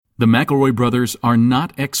The McElroy brothers are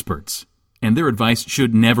not experts, and their advice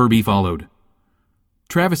should never be followed.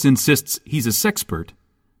 Travis insists he's a sexpert,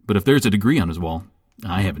 but if there's a degree on his wall,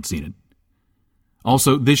 I haven't seen it.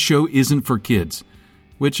 Also, this show isn't for kids,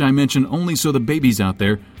 which I mention only so the babies out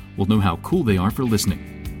there will know how cool they are for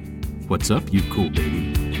listening. What's up, you cool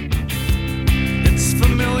baby? It's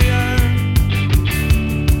familiar,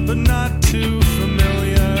 but not too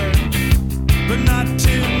familiar, but not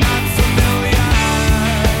too not familiar.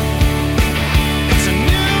 It's a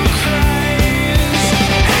new craze.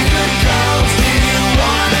 Hey, good girls, do you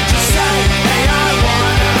wanna just say, hey, I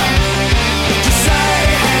wanna? Just say,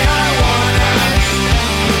 hey, I wanna.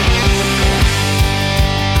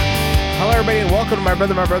 Hello, everybody, and welcome to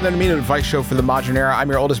My Brother, and Me, an advice show for the modern era. I'm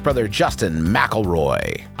your oldest brother, Justin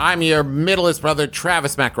McElroy. I'm your middleest brother,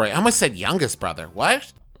 Travis McElroy. I almost said youngest brother.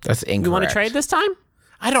 What? That's incorrect. You want to trade this time?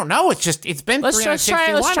 I don't know. It's been Let's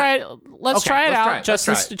 361. Let's try it out.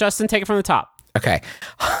 Justin, take it from the top. Okay.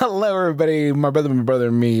 Hello, everybody. My brother,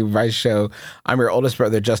 and me, advice show. I'm your oldest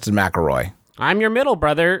brother, Justin McElroy. I'm your middle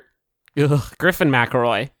brother, Griffin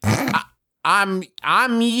McElroy. I'm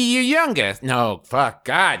your youngest. No, fuck,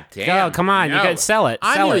 god damn. Go, come on, no. you gotta sell it.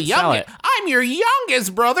 Sell it. I'm your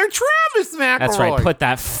youngest brother, Travis McElroy. That's right. Put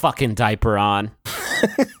that fucking diaper on.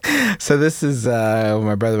 So this is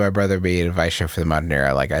my brother, me, an advice show for the modern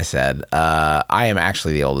era. Like I said, I am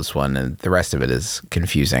actually the oldest one, and the rest of it is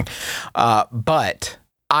confusing. But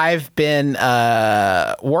I've been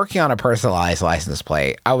working on a personalized license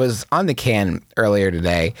plate. I was on the can earlier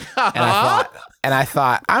today, and I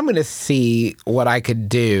thought I'm going to see what I could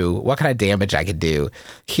do, what kind of damage I could do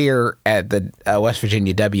here at the West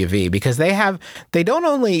Virginia WV, because they don't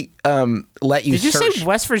only let you search. Did you say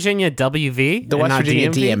West Virginia WV? The West Virginia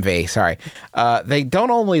DMV, sorry. They don't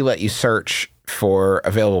only let you search for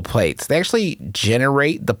available plates. They actually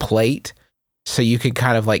generate the plate so you can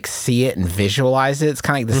kind of like see it and visualize it. It's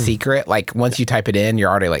kind of like the secret. Like once you type it in, you're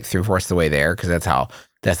already like 3/4 the way there, because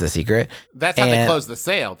that's the secret. That's how they close the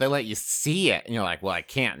sale. They let you see it. And you're like, well, I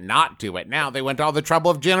can't not do it. Now they went to all the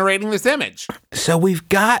trouble of generating this image. So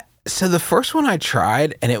the first one I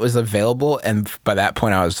tried, and it was available, and by that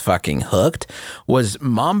point I was fucking hooked, was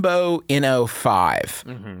Mambo No 5.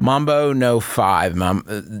 Mm-hmm. Mambo No 5. In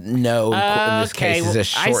this case, is a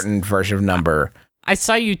shortened version of number. I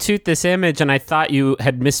saw you toot this image, and I thought you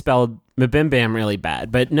had misspelled MBMBaM really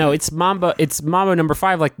bad. But no, it's Mambo number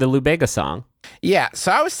 5, like the Lou Bega song. Yeah,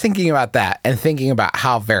 so I was thinking about that and thinking about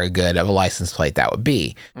how very good of a license plate that would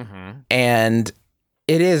be. Mm-hmm. And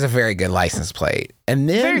it is a very good license plate. And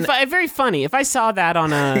then very funny. If I saw that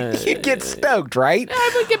on a... You'd get stoked, right?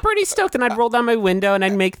 I would get pretty stoked, and I'd roll down my window, and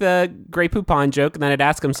I'd make the Grey Poupon joke, and then I'd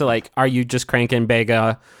ask him, so like, are you just cranking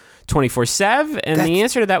Bega 24/7? And the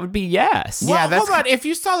answer to that would be yes. Well, hold on. If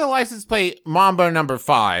you saw the license plate Mambo number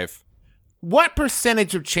 5, what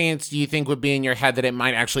percentage of chance do you think would be in your head that it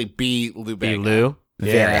might actually be Lou Bega? Lou?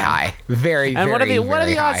 Very high. Very, and very, what are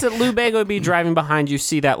the odds that Lou Bega would be driving behind you,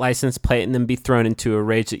 see that license plate, and then be thrown into a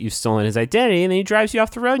rage that you've stolen his identity, and then he drives you off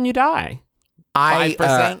the road and you die?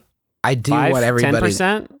 5%? I do want everybody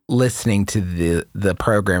 10%? listening to the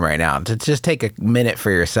program right now to just take a minute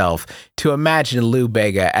for yourself to imagine Lou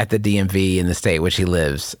Bega at the DMV in the state which he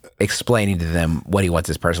lives, explaining to them what he wants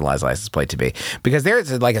his personalized license plate to be. Because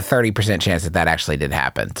there's like a 30% chance that actually did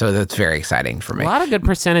happen. So that's very exciting for me. A lot of good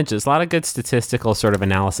percentages, a lot of good statistical sort of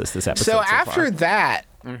analysis this episode. So after that,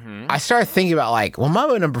 I started thinking about like, well,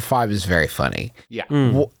 Mambo number 5 is very funny. Yeah.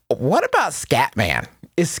 What about Scatman?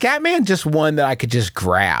 Is Scatman just one that I could just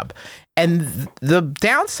grab? And the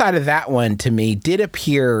downside of that one to me did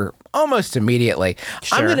appear almost immediately.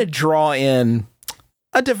 Sure. I'm going to draw in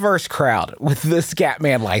a diverse crowd with the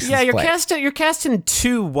Scatman license plate. You're casting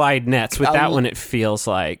two wide nets with that one, it feels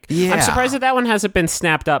like. Yeah. I'm surprised that one hasn't been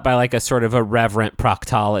snapped up by like a sort of a reverent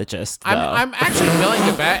proctologist, though. I'm actually willing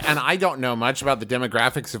to bet, and I don't know much about the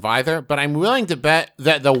demographics of either, but I'm willing to bet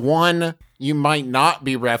that the one you might not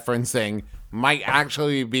be referencing might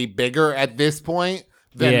actually be bigger at this point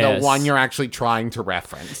than the one you're actually trying to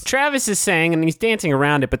reference. Travis is saying, and he's dancing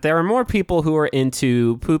around it, but there are more people who are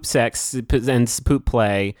into poop sex and poop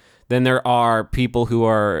play than there are people who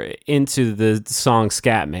are into the song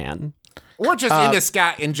Scatman. Or just into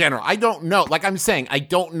scat in general. I don't know. Like I'm saying, I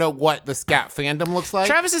don't know what the scat fandom looks like.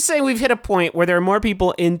 Travis is saying we've hit a point where there are more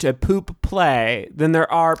people into poop play than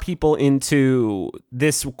there are people into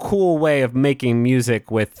this cool way of making music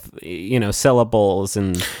with, you know, syllables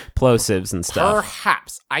and plosives and stuff.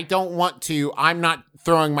 Perhaps. I'm not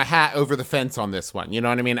throwing my hat over the fence on this one. You know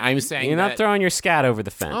what I mean? I'm saying you're not throwing your scat over the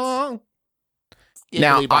fence.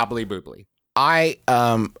 Bobbly boobly.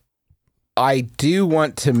 I do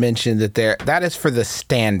want to mention that that is for the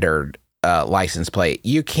standard license plate.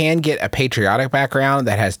 You can get a patriotic background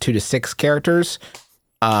that has 2 to 6 characters.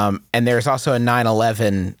 And there's also a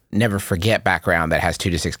 9/11 Never Forget background that has 2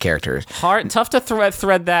 to 6 characters. Tough to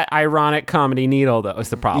thread that ironic comedy needle, though, is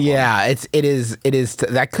the problem. Yeah, it is.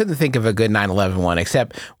 I couldn't think of a good 9/11 one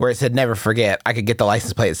except where it said Never Forget. I could get the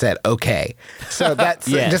license plate that said okay. So that's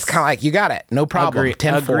Yes. just kind of like, you got it, no problem.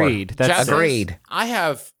 10-4. Agreed. That's Agreed.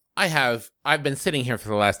 I've been sitting here for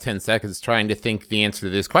the last 10 seconds trying to think the answer to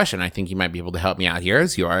this question. I think you might be able to help me out here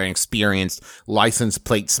as you are an experienced license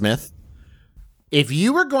plate smith. If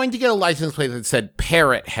you were going to get a license plate that said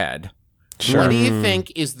Parrot Head, what do you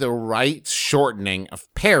think is the right shortening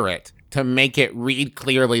of parrot to make it read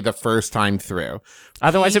clearly the first time through?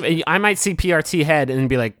 Otherwise, I might see PRT head and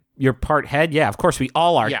be like, "You're part head." Yeah, of course we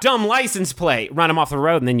all are. Yeah. Dumb license plate. Run them off the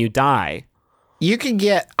road and then you die. You could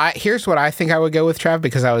get. Here's what I think I would go with, Trav,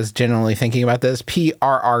 because I was genuinely thinking about this.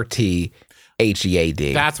 PRRT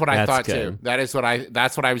HEAD. That's what I That's thought good. too.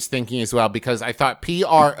 That's what I was thinking as well, because I thought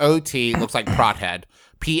PROT looks like prot head.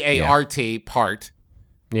 PART part.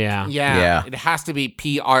 Yeah. Yeah. It has to be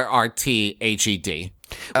PRRT HED.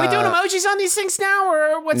 Are we doing emojis on these things now,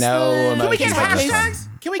 or what's No the... Can we get hashtags?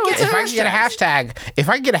 Can we get If I could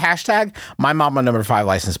get a hashtag, my Mama number 5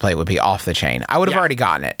 license plate would be off the chain. I would have already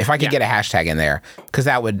gotten it if I could get a hashtag in there, because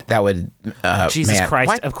that would. Jesus man. Christ,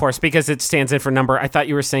 What? of course, because it stands in for number. I thought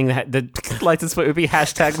you were saying that the license plate would be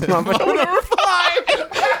hashtag number 5.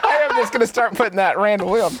 I am just gonna start putting that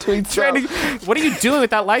random wheel tweets. What are you doing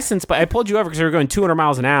with that license? But I pulled you over because we were going 200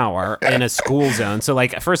 miles an hour in a school zone. So,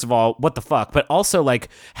 like, first of all, what the fuck? But also, like,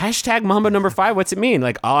 hashtag Mamba number 5. What's it mean?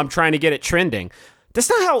 Like, oh, I'm trying to get it trending. That's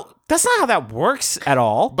not how that works at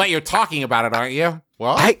all. But you're talking about it, aren't you?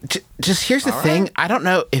 Well, Just here's the thing. I don't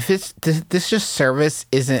know if it's this just service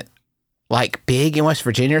isn't like big in West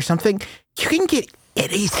Virginia or something. You can get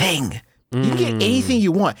anything. You can get anything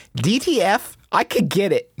you want. DTF, I could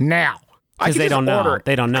get it now. Because they don't know.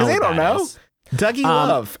 They don't know. Because they what don't that know. is. Dougie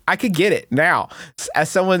Love, I could get it now. As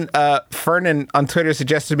someone, Fernan on Twitter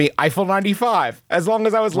suggested to me, Eiffel 95. As long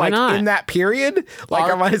as I was Why like not? in that period, like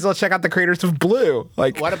I might as well check out the creators of Blue.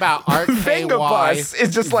 Like, what about Vengabus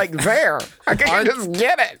is just like there. I can just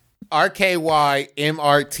get it. RKYMRTN?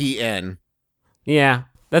 Yeah,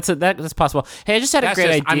 that's possible. Hey, I just had a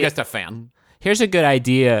great idea. I'm just a fan. Here's a good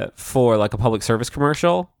idea for like a public service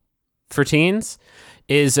commercial for teens.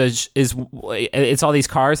 Is it's all these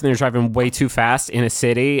cars and they're driving way too fast in a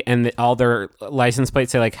city, and all their license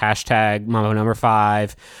plates say like hashtag Mambo number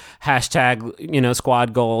 5, hashtag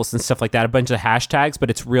squad goals and stuff like that. A bunch of hashtags, but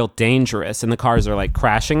it's real dangerous, and the cars are like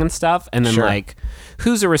crashing and stuff. And then like,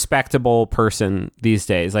 who's a respectable person these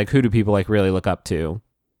days? Like, who do people like really look up to?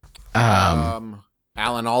 Alan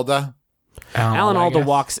Alda. Alan Alda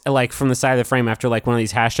walks like from the side of the frame after like one of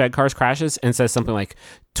these hashtag cars crashes and says something like,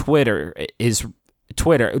 Twitter,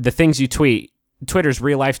 the things you tweet, Twitter's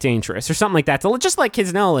real life dangerous, or something like that. To just let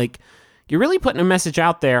kids know, like, you're really putting a message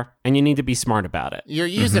out there and you need to be smart about it. You're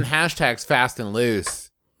using hashtags fast and loose.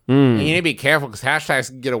 And you need to be careful because hashtags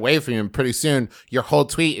can get away from you, and pretty soon your whole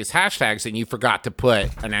tweet is hashtags and you forgot to put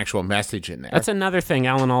an actual message in there. That's another thing,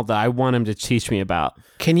 Alan Alda, I want him to teach me about.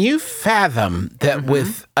 Can you fathom that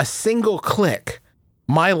with a single click,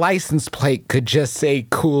 my license plate could just say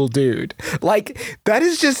 "cool dude"? Like, that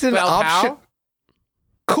is just an Spelled option. how?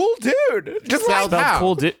 Cool dude. Just like Spelled how?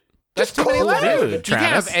 Cool dude. That's too many cool letters. dude, You can't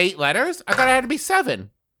Travis. have 8 letters. I thought it had to be 7.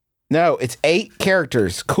 no, it's 8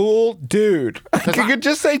 characters. Cool dude. I could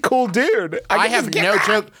just say "cool dude." I could have just get no that.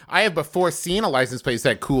 joke. I have before seen a license plate that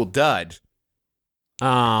said "cool dud."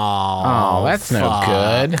 Oh, that's no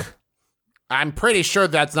good. I'm pretty sure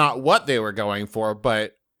that's not what they were going for,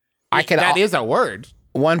 but I could that is a word.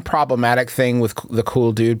 One problematic thing with the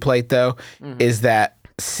cool dude plate, though, is that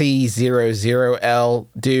C00L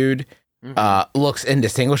dude looks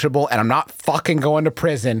indistinguishable, and I'm not fucking going to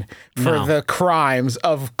prison for the crimes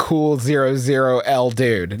of cool 00L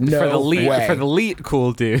dude. No For the way. lead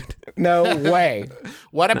cool dude. No way.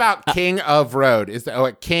 What about King of Road? Is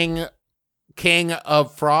that King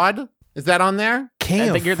of Fraud? Is that on there? King I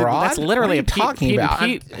of think you're fraud? that's literally what are you a talking about?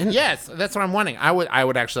 Yes, that's what I'm wanting. I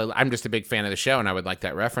would actually. I'm just a big fan of the show, and I would like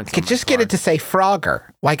that reference. I could just get it to say Frogger.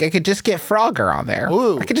 Like, I could just get Frogger on there.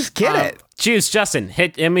 Ooh. I could just get it. Choose Justin.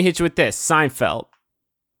 Let me hit you with this. Seinfeld.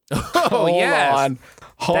 Oh yes.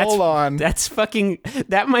 Hold on. That's fucking.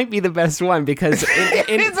 That might be the best one because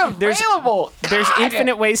It's available. There's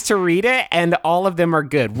infinite ways to read it, and all of them are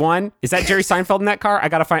good. One, is that Jerry Seinfeld in that car? I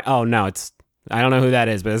gotta find. Oh no, I don't know who that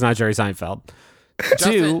is, but it's not Jerry Seinfeld.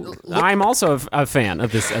 Two, I'm also a fan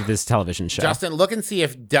of this television show. Justin, look and see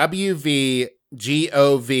if WVGOV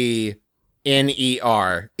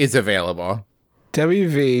is available.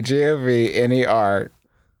 WVGOVNER.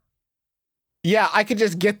 Yeah, I could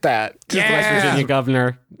just get that. Just West Virginia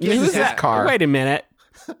governor. Who's his car. Wait a minute.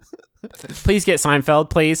 Please get Seinfeld,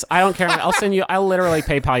 please. I don't care. I'll send you. I'll literally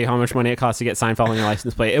PayPal you how much money it costs to get Seinfeld on your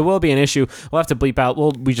license plate. It will be an issue. We'll have to bleep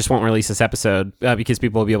out. We just won't release this episode because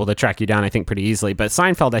people will be able to track you down, I think, pretty easily. But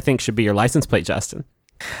Seinfeld, I think, should be your license plate, Justin.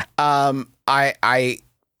 Man,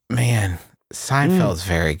 Seinfeld's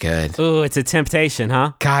very good. Ooh, it's a temptation,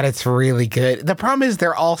 huh? God, it's really good. The problem is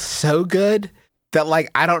they're all so good that, like,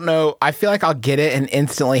 I don't know. I feel like I'll get it and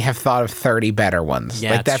instantly have thought of 30 better ones.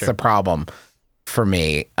 Yeah, like, that's true. the problem for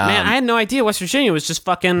me. Man, I had no idea West Virginia was just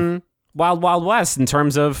fucking wild, wild west in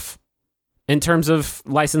terms of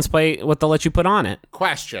license plate, what they'll let you put on it.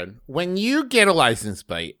 Question. When you get a license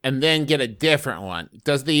plate and then get a different one,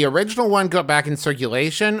 does the original one go back in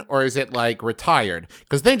circulation or is it like retired?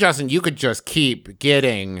 Because then, Justin, you could just keep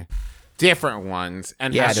getting different ones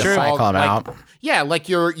and Yeah, have just them all, cycle them like, out. Yeah, like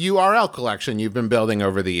your URL collection you've been building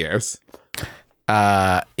over the years.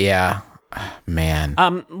 Yeah. Man.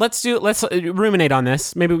 Let's ruminate on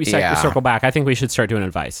this. Maybe we circle back. I think we should start doing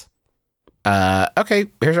advice. Okay,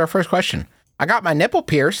 here's our first question. I got my nipple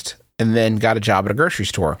pierced and then got a job at a grocery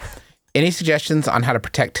store. Any suggestions on how to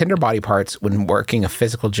protect tender body parts when working a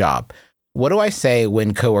physical job? What do I say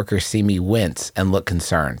when coworkers see me wince and look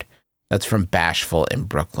concerned? That's from Bashful in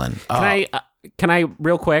Brooklyn. Can I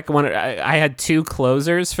real quick? I had two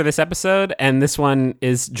closers for this episode, and this one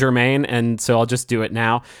is germane, and so I'll just do it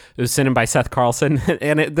now. It was sent in by Seth Carlson,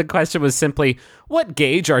 and the question was simply, what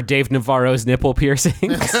gauge are Dave Navarro's nipple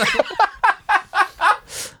piercings?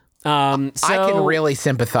 I can really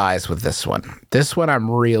sympathize with this one. This one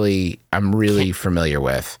I'm really familiar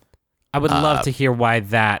with. I would love to hear why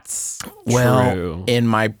that's Well, true. in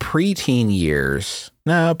my preteen years,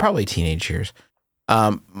 no, probably teenage years,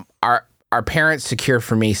 our parents secured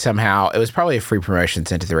for me somehow. It was probably a free promotion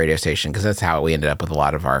sent to the radio station because that's how we ended up with a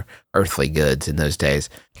lot of our earthly goods in those days.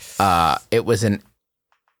 It was an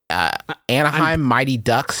Anaheim Mighty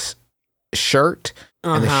Ducks shirt,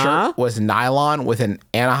 and the shirt was nylon with an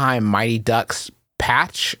Anaheim Mighty Ducks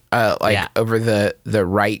patch, over the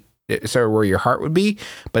right, so where your heart would be,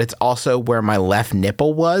 but it's also where my left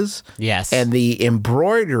nipple was. Yes. And the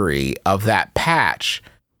embroidery of that patch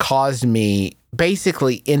caused me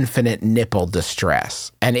basically infinite nipple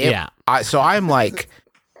distress. And so I'm like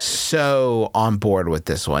so on board with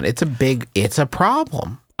this one. It's a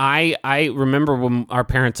problem. I remember when our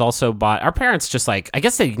parents just like, I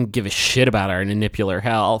guess they didn't give a shit about our nippular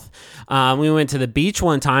health. We went to the beach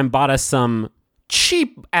one time, bought us some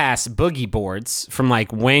cheap ass boogie boards from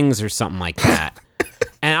like Wings or something like that.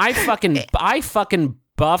 And I fucking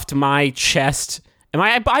buffed my chest. And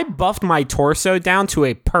I buffed my torso down to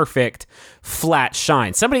a perfect flat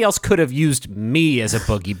shine. Somebody else could have used me as a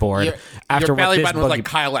boogie board. Your belly button was like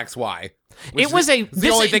Kyle XY. It was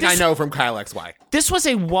the only thing I know from Kyle XY. This was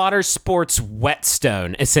a water sports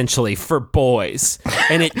whetstone, essentially, for boys.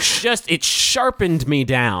 And it sharpened me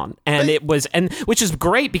down. And which is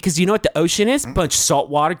great because you know what the ocean is? Bunch of salt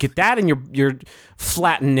water. Get that in your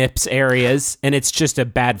flat nips areas, and it's just a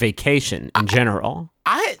bad vacation in general.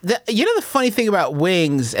 The funny thing about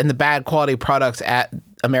Wings and the bad quality products at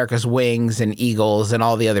America's Wings and Eagles and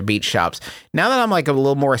all the other beach shops, now that I'm like a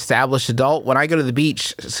little more established adult, when I go to the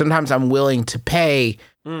beach, sometimes I'm willing to pay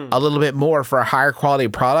a little bit more for a higher quality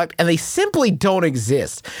product, and they simply don't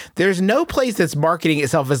exist. There's no place that's marketing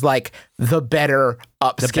itself as like the better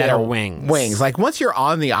upscale better wings. Like once you're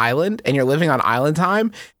on the island and you're living on island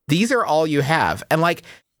time, these are all you have. And like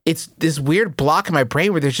it's this weird block in my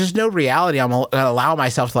brain where there's just no reality. I'm going to allow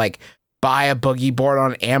myself to like buy a boogie board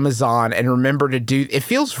on Amazon and remember to do it.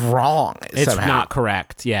 Feels wrong. It's somehow. not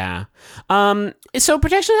correct. Yeah. So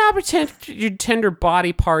protection, how protect your tender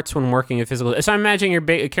body parts when working in physical. So I'm imagining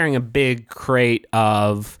you're carrying a big crate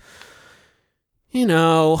of,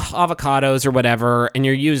 avocados or whatever, and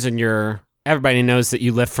you're using everybody knows that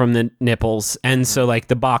you lift from the nipples. And so like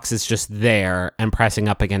the box is just there and pressing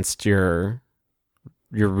up against your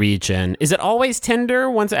region. Is it always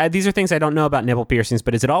tender? Once these are things I don't know about nipple piercings,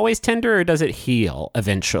 but is it always tender or does it heal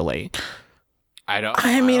eventually?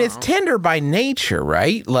 I mean, it's tender by nature,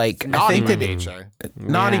 right? Like naughty I think by that nature.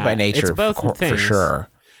 Naughty by nature, it's both for things. sure.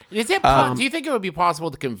 Is it? Do you think it would be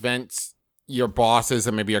possible to convince your bosses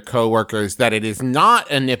and maybe your coworkers that it is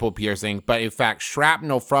not a nipple piercing, but in fact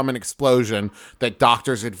shrapnel from an explosion that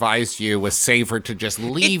doctors advised you was safer to just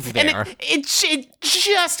leave there? It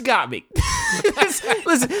just got me.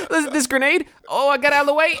 Listen, this grenade. Oh, I got out of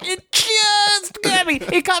the way. It just got me.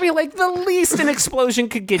 It got me like the least an explosion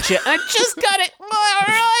could get you. I just got it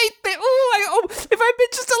right there. If I'd been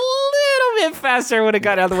just a little bit faster, I would have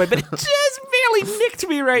got out of the way. But it just barely nicked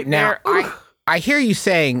me right Now, there. I hear you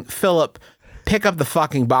saying, Philip, pick up the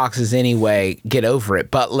fucking boxes anyway, get over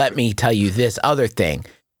it. But let me tell you this other thing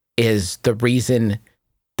is the reason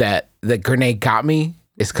that the grenade got me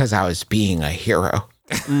is because I was being a hero.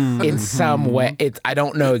 In some way. I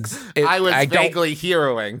don't know. I was vaguely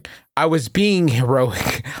heroing. I was being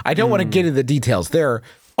heroic. I don't want to get into the details. They're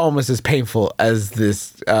almost as painful as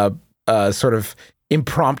this sort of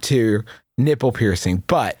impromptu nipple piercing,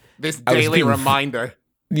 but This I was daily being- reminder.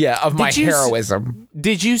 yeah, of my you s- heroism.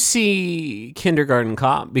 Did you see Kindergarten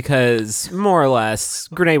Cop? Because more or less,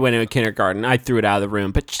 grenade went into kindergarten. I threw it out of the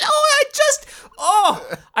room, but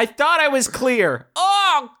I thought I was clear.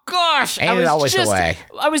 Oh gosh, Ain't it always the way?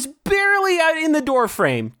 I was barely out in the door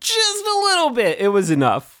frame, just a little bit. It was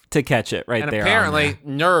enough to catch it right And there. apparently,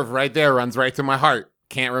 nerve right there runs right to my heart.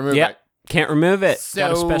 Can't remove Yep. it. Can't remove it.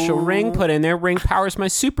 Got a So- special ring put in there. Ring powers my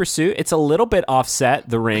super suit. It's a little bit offset.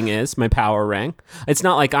 The ring is my power ring. It's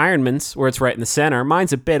not like Iron Man's where it's right in the center.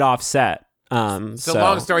 Mine's a bit offset. So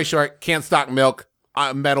long story short, can't stock milk.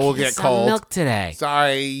 Metal will get Some cold. milk today.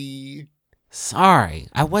 Sorry.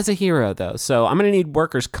 I was a hero though, so I'm gonna need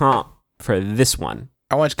workers' comp for this one.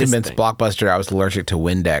 I want to This convince thing. Blockbuster I was allergic to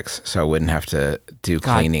Windex, so I wouldn't have to do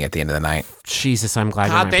cleaning at the end of the night. Jesus, I'm glad.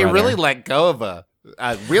 you're God, my they brother. really let go of a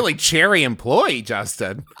really cherry employee,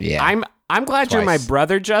 Justin. Yeah. I'm glad you're my Twice.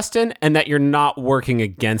 brother, Justin, and that you're not working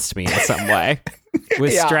against me in some way.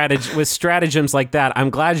 With Yeah. with stratagems like that, I'm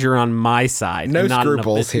glad you're on my side. No and not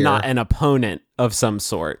scruples here. Not an opponent of some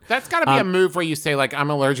sort. That's got to be a move where you say, like, I'm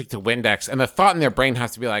allergic to Windex. And the thought in their brain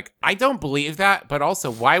has to be like, I don't believe that. But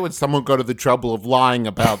also, why would someone go to the trouble of lying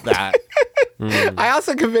about that? I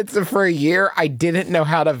also convinced them for a year I didn't know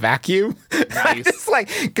how to vacuum. Nice. It's like,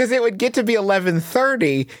 because it would get to be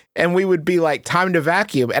 11:30 and we would be like, time to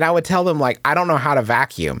vacuum. And I would tell them, like, I don't know how to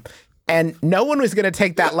vacuum. And no one was going to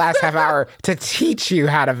take that last half hour to teach you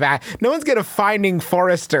how to vacuum. No one's going to Finding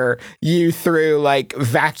Forrester you through like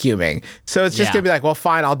vacuuming. So it's just Yeah. going to be like, well,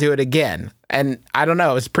 fine, I'll do it again. And I don't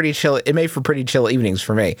know. It's pretty chill. It made for pretty chill evenings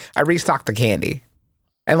for me. I restocked the candy.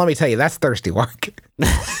 And let me tell you, that's thirsty work.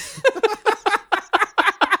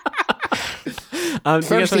 Do you guys want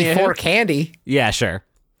Thirsty Yahoo? for candy. Yeah, sure.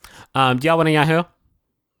 Do y'all want a Yahoo?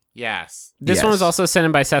 Yes. This Yes. one was also sent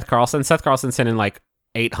in by Seth Carlson. Seth Carlson sent in like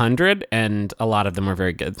 800, and a lot of them are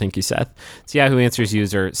very good. Thank you, Seth. It's Yahoo Answers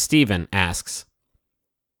user Steven asks,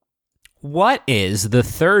 what is the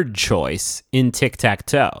third choice in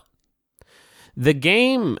tic-tac-toe? The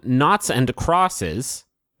game Knots and Crosses,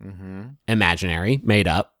 imaginary, made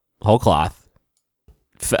up, whole cloth,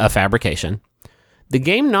 a fabrication. The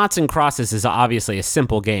game Knots and Crosses is obviously a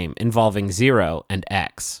simple game involving 0 and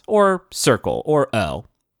X, or circle, or O.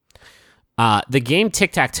 The game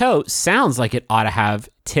tic-tac-toe sounds like it ought to have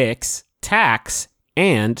ticks, tacks,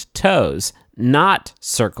 and toes, not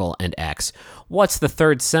circle and X. What's the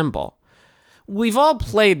third symbol? We've all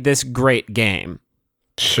played this great game.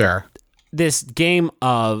 Sure. This game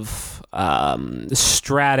of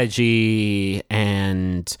strategy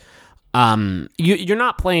and you're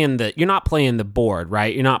not playing the board,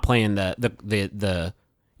 right? You're not playing the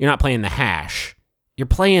you're not playing the hash. You're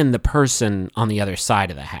playing the person on the other side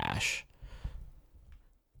of the hash.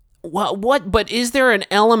 But is there an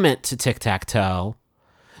element to tic-tac-toe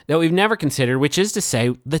that we've never considered, which is to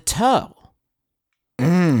say the toe?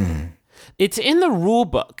 It's in the rule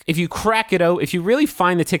book. If you crack it if you really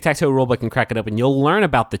find the tic-tac-toe rule book and crack it open, you'll learn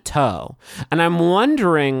about the toe. And I'm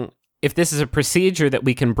wondering if this is a procedure that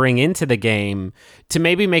we can bring into the game to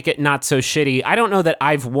maybe make it not so shitty. I don't know that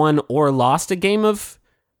I've won or lost a game of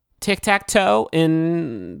tic-tac-toe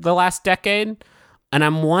in the last decade. And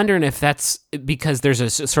I'm wondering if that's because there's a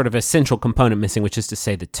sort of essential component missing, which is to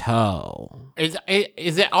say the toe. Is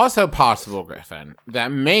it also possible, Griffin, that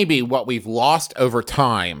maybe what we've lost over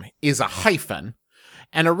time is a hyphen?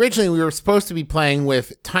 And originally we were supposed to be playing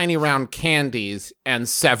with tiny round candies and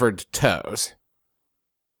severed toes.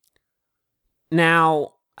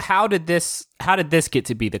 Now, how did this get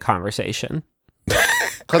to be the conversation?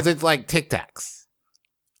 Because it's like Tic Tacs.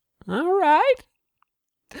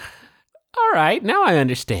 All right, now I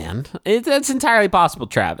understand. That's entirely possible,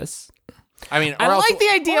 Travis. I mean, I like the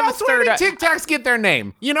idea of a where third. did Tic Tacs get their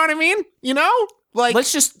name? You know what I mean? You know? Like,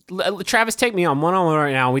 Let's just Travis, take me on one-on-one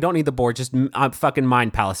right now. We don't need the board. Just fucking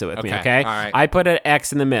mind palace it with me, Okay, okay? all right. I put an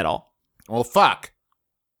X in the middle. well, fuck.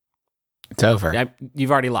 It's over.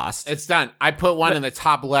 You've already lost. It's done. I put one in the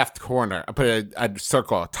top left corner. I put a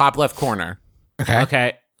circle, top left corner. Okay.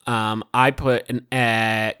 Okay. I put an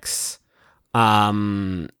X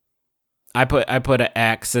I put an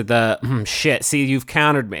X at the shit. See, you've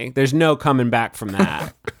countered me. There's no coming back from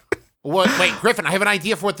that. What? Wait, Griffin, I have an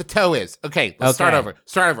idea for what the toe is. Okay, let's start over.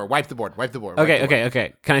 Start over. Wipe the board. Wipe the board. Wipe the board.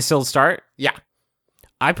 Okay. Can I still start? Yeah.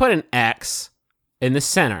 I put an X in the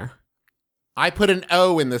center. I put an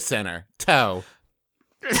O in the center. Toe.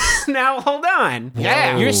 Now, hold on.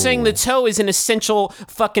 Yeah. You're saying the toe is an essential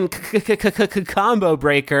fucking combo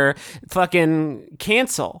breaker. Fucking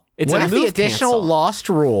cancel. It's What a if move the additional cancel. lost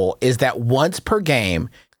rule is that once per game,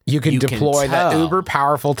 you can You can deploy the toe. uber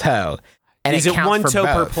powerful toe? And Is it counts one for toe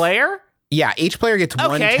per both. player? Yeah, each player gets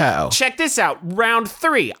one Okay, toe. check this out. Round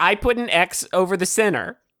 3. I put an X over the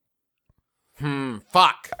center.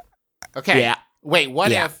 Fuck. Okay. Yeah. Wait,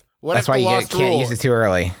 what Yeah. if That's the why you lost can't rule use it too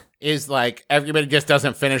early. is like everybody just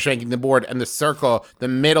doesn't finish making the board and the circle, the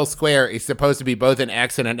middle square is supposed to be both an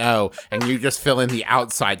X and an O, and you just fill in the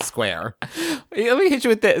outside square. Let me hit you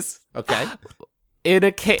with this. Okay. In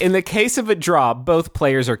the case of a draw, both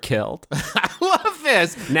players are killed. I love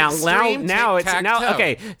this. Now Extreme tic-tac-toe.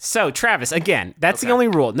 okay. So Travis, again, that's the only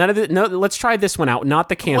rule. Let's try this one out, not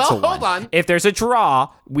the cancel Well, one. hold on. If there's a draw,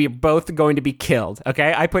 we're both going to be killed.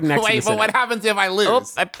 Okay, I put an X in the Wait, but center. what happens if I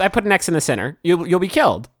lose? Oh, I put an X in the center. You'll be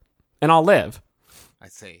killed, and I'll live. I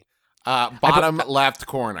see. Bottom left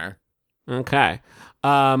corner. Okay.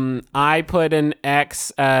 I put an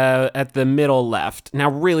X at the middle left. Now,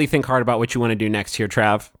 really think hard about what you want to do next here,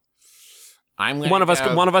 Trav. I'm gonna One of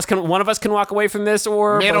us can walk away from this,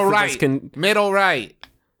 or middle both of us right. can. Middle right.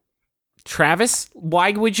 Travis,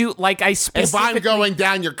 why would you like? I If specifically I'm going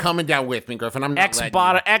down, you're coming down with me, Griffin. I'm not letting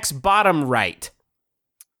you. X bottom right.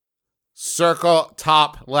 Circle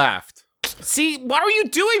top left. See, why are you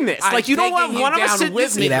doing this? I'm Like, you don't want taking you one of us down to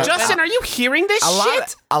with me. Justin, are you hearing this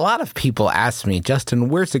shit? A lot of people ask me, Justin,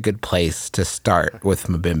 where's a good place to start with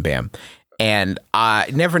MBMBaM? And I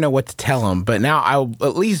never know what to tell them, but now I'll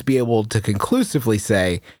at least be able to conclusively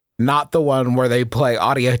say, not the one where they play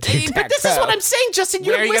audio tic-tac-toe. But this is what I'm saying, Justin.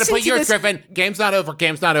 You're Where are you going to listening put yours, this. Griffin? Game's not over.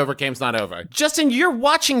 Game's not over. Game's not over. Justin, you're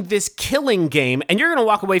watching this killing game, and you're going to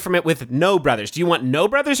walk away from it with no brothers. Do you want no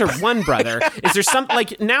brothers or one brother? Is there some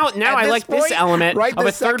like now? I this like this point, element right of a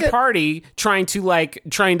this third second- party trying to make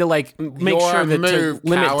Your sure that move, to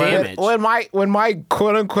limit coward. damage. When my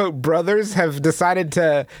quote unquote brothers have decided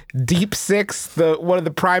to deep six one of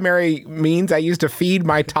the primary means I use to feed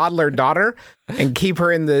my toddler daughter and keep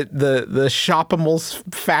her in the shoppable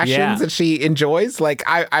fashions Yeah. that she enjoys, like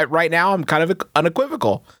I right now I'm kind of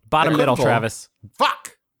unequivocal. Bottom middle, Unequivocal. Travis.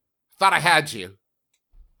 Fuck. Thought I had you.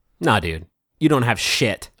 Nah, dude, you don't have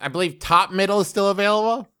shit. I believe top middle is still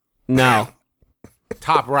available. No,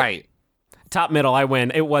 Top right. top middle. I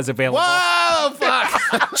win. It was available. Whoa,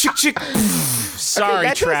 fuck. Chick, chick. Sorry,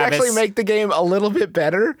 that does Travis. actually make the game a little bit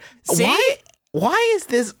better. See? Why is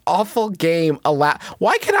this awful game allowed?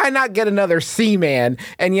 Why can I not get another C-Man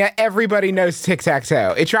and yet everybody knows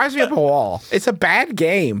tic-tac-toe? It drives me up a wall. It's a bad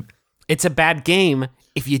game. It's a bad game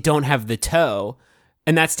if you don't have the toe,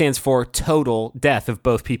 and that stands for total death of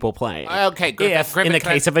both people playing. Okay, Griffin, If Griffin, in the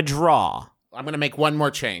can I- case of a draw. I'm going to make one more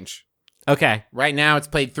change. Okay. Right now, it's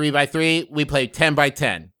played 3x3. We played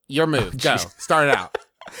 10x10. Your move. Go. Start it out.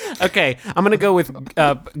 Okay, I'm gonna go with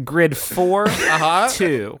grid 4,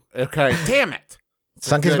 2. Okay. Damn it.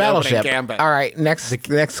 Sunk his good opening battleship. gambit. All right,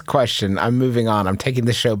 next question. I'm moving on. I'm taking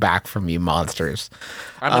the show back from you monsters.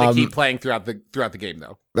 I'm going to keep playing throughout the game,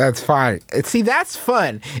 though. That's fine. See, that's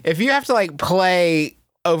fun. If you have to like play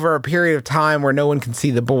over a period of time where no one can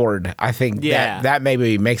see the board, I think that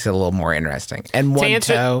maybe makes it a little more interesting. And To one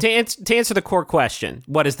toe. answer the core question,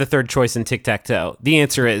 what is the third choice in tic-tac-toe? The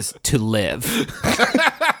answer is to live.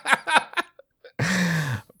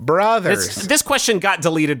 Brothers. This question got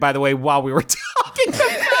deleted, by the way, while we were talking about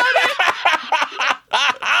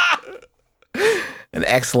it. An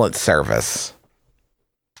excellent service.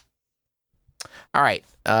 All right.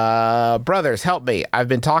 Brothers, help me. I've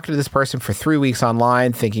been talking to this person for 3 weeks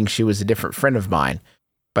online, thinking she was a different friend of mine.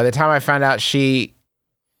 By the time I found out she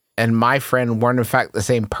and my friend weren't in fact the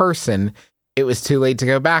same person, it was too late to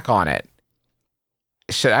go back on it.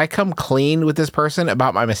 Should I come clean with this person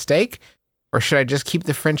about my mistake? Or should I just keep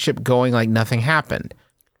the friendship going like nothing happened?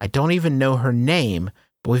 I don't even know her name,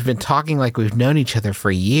 but we've been talking like we've known each other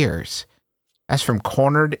for years. That's from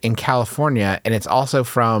Cornered in California, and it's also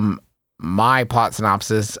from my plot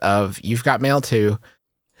synopsis of You've Got Mail 2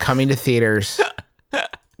 coming to theaters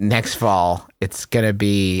next fall. It's going to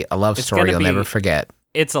be a love story you'll never forget.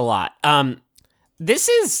 This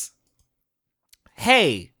is,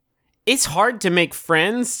 hey, it's hard to make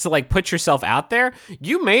friends, to like put yourself out there.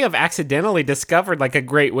 You may have accidentally discovered like a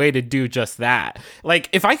great way to do just that. Like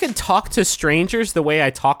if I could talk to strangers the way I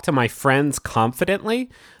talk to my friends confidently,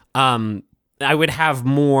 I would have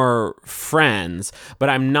more friends, but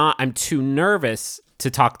I'm too nervous to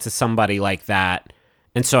talk to somebody like that.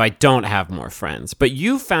 And so I don't have more friends. But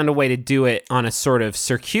you found a way to do it on a sort of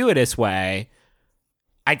circuitous way.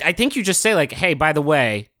 I think you just say like, hey, by the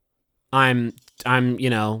way, I'm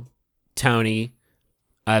Tony.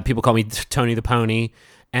 People call me Tony the Pony.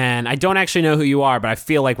 And I don't actually know who you are, but I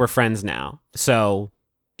feel like we're friends now. So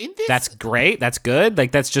that's great. That's good.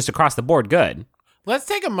 Like, that's just across the board good. Let's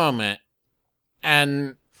take a moment.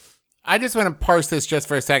 And I just want to parse this just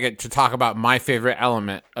for a second to talk about my favorite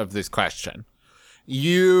element of this question.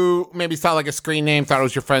 You maybe saw like a screen name, thought it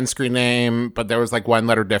was your friend's screen name, but there was like one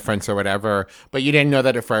letter difference or whatever, but you didn't know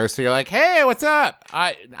that at first. So you're like, hey, what's up?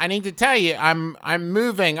 I need to tell you, I'm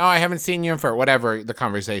moving. Oh, I haven't seen you in for whatever the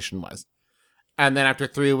conversation was. And then after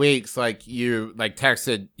 3 weeks, like you like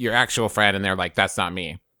texted your actual friend and they're like, that's not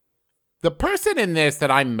me. The person in this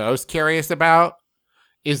that I'm most curious about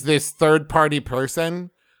is this third party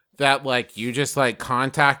person that like you just like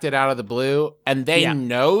contacted out of the blue and they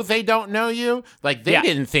know they don't know you. Like they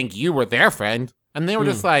didn't think you were their friend and they were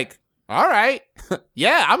just like, all right,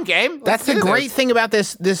 yeah, I'm game. That's the great thing about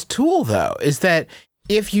this tool though, is that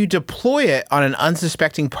if you deploy it on an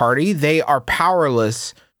unsuspecting party, they are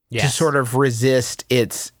powerless to sort of resist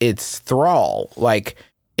its thrall. Like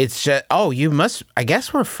it's just, I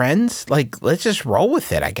guess we're friends. Like, let's just roll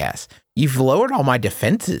with it, I guess. You've lowered all my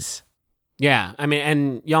defenses. Yeah, I mean,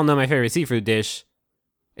 and y'all know my favorite seafood dish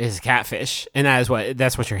is catfish, and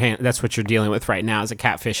that's what you're dealing with right now is a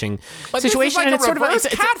catfishing situation. Like and it's sort of a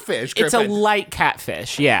catfish. It's a light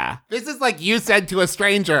catfish. Yeah, this is like you said to a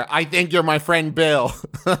stranger, "I think you're my friend Bill."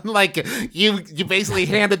 Like you basically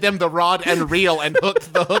handed them the rod and reel and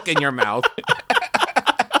hooked the hook in your mouth.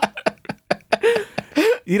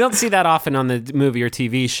 You don't see that often on the movie or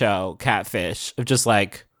TV show Catfish of just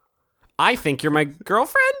like, I think you're my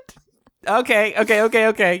girlfriend.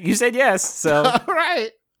 Okay. You said yes, so all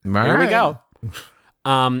right. Here we go.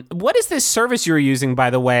 What is this service you were using,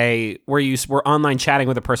 by the way, where you were online chatting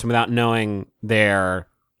with a person without knowing their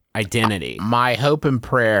identity? My hope and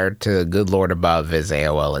prayer to the good Lord above is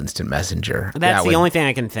AOL Instant Messenger. That's the only thing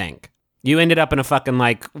I can think. You ended up in a fucking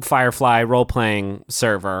like Firefly role-playing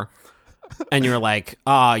server, and you're like,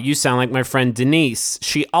 you sound like my friend Denise.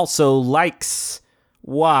 She also likes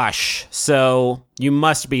wash, so you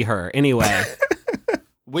must be her. Anyway.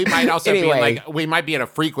 We might also we might be in a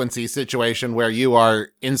frequency situation where you are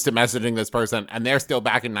instant messaging this person and they're still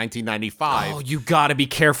back in 1995. Oh, you gotta be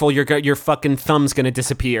careful. Your fucking thumb's gonna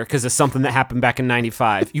disappear because of something that happened back in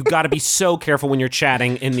 95. You gotta be so careful when you're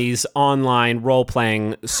chatting in these online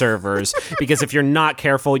role-playing servers because if you're not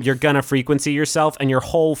careful, you're gonna frequency yourself and your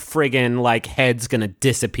whole friggin' like head's gonna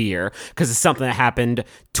disappear because it's something that happened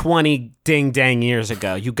 20 ding-dang years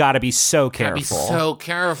ago. You gotta be so careful. Be so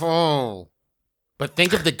careful. But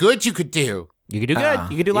think of the good you could do. You could do good.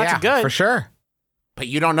 You could do lots of good. For sure. But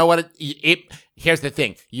you don't know what it. Here's the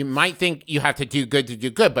thing. You might think you have to do good to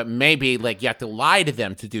do good, but maybe like you have to lie to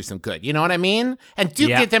them to do some good. You know what I mean? And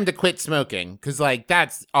get them to quit smoking because like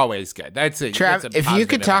that's always good. Trav, if you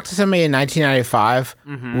could talk to somebody in 1995,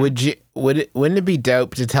 wouldn't it be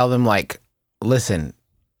dope to tell them like, listen,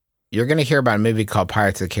 you're going to hear about a movie called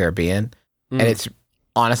Pirates of the Caribbean, and it's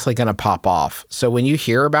honestly going to pop off. So when you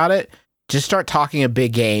hear about it, just start talking a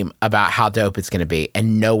big game about how dope it's going to be,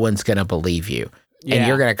 and no one's going to believe you. Yeah. And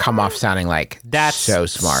you're going to come off sounding like that's so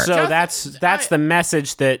smart. So that's the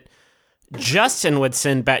message that Justin would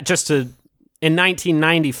send back in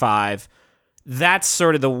 1995. That's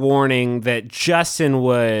sort of the warning that Justin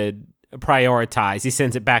would prioritize. He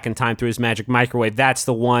sends it back in time through his magic microwave. That's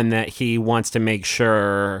the one that he wants to make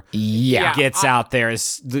sure gets out there.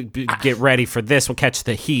 Get ready for this one. Catch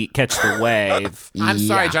the heat. Catch the wave. I'm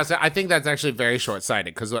sorry, Justin. I think that's actually very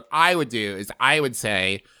short-sighted because what I would do is I would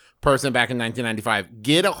say, person back in 1995,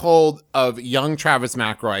 get a hold of young Travis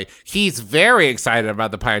McElroy. He's very excited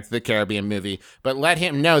about the Pirates of the Caribbean movie, but let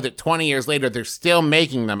him know that 20 years later, they're still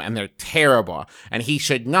making them and they're terrible. And he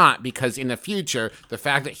should not, because in the future, the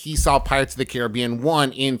fact that he saw Pirates of the Caribbean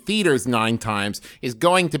 1 in theaters 9 times is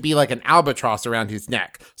going to be like an albatross around his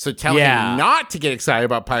neck. So tell him not to get excited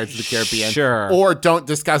about Pirates of the Caribbean, or don't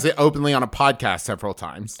discuss it openly on a podcast several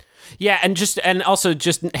times. Yeah, and also,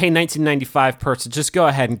 hey, 1995 person, just go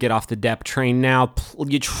ahead and get off the Depp train now.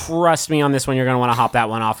 You trust me on this one. You're going to want to hop that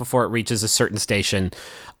one off before it reaches a certain station.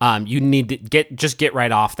 You need to get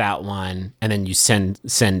right off that one, and then you send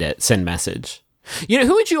message. You know,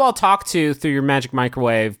 who would you all talk to through your magic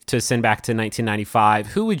microwave to send back to 1995?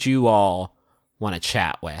 Who would you all want to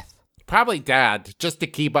chat with? Probably Dad, just to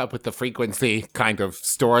keep up with the frequency kind of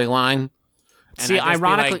storyline. And See, I'd just be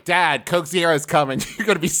ironically- like, Dad, Coke Zero's coming. You're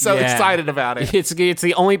going to be so Yeah. excited about it. It's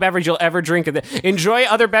the only beverage you'll ever drink. Enjoy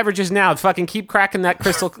other beverages now. Fucking keep cracking that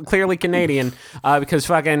crystal clearly Canadian because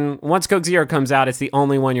fucking once Coke Zero comes out, it's the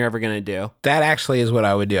only one you're ever going to do. That actually is what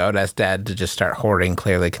I would do. I would ask Dad to just start hoarding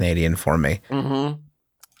Clearly Canadian for me.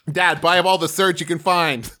 Dad, buy up all the Surge you can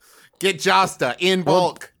find. Get Josta in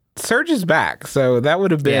bulk. Surge is back, so that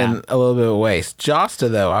would have been a little bit of a waste. Josta,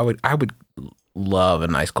 though, I would love a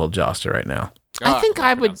nice cold Josta right now. I think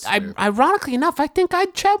I would. Ironically enough, I think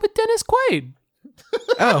I'd chat with Dennis Quaid.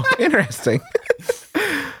 Oh, interesting.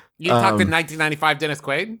 You talked to 1995 Dennis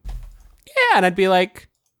Quaid? Yeah, and I'd be like,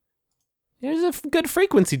 "Here's a good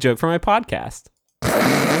frequency joke for my podcast."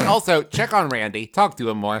 Also, check on Randy. Talk to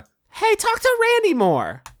him more. Hey, talk to Randy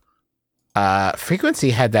more.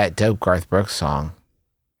 Frequency had that dope Garth Brooks song.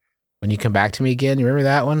 When You Come Back to Me Again, you remember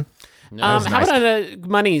that one? How nice. about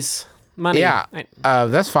monies? Money. Yeah,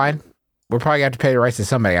 that's fine. We're probably going to have to pay the rights to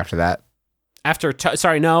somebody after that.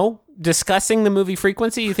 Discussing the movie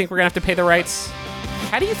Frequency, you think we're going to have to pay the rights?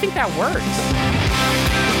 How do you think that works?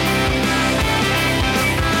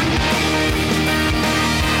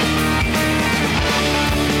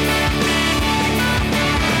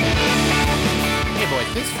 Hey,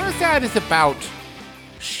 boys, this first ad is about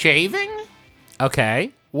shaving?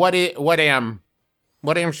 Okay. What am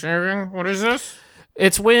shaving? What is this?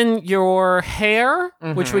 It's when your hair,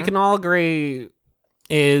 which we can all agree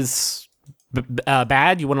is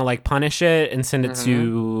bad, you want to like punish it and send it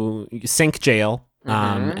to sink jail.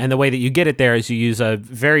 And the way that you get it there is you use a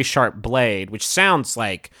very sharp blade, which sounds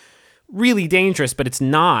like really dangerous, but it's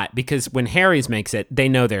not, because when Harry's makes it, they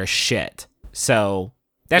know they're shit. So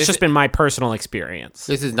that's just been my personal experience.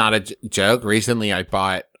 This is not a joke. Recently, I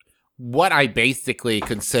bought what I basically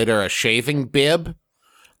consider a shaving bib.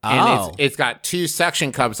 And it's got two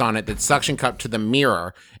suction cups on it that suction cup to the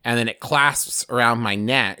mirror, and then it clasps around my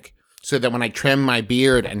neck so that when I trim my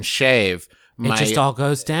beard and shave, It just all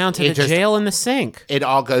goes down to the just- jail in the sink. it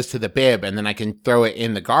all goes to the bib, and then I can throw it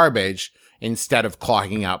in the garbage instead of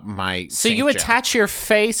clogging up my So sink you jet. attach your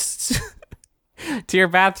face to your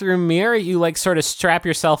bathroom mirror? You like sort of strap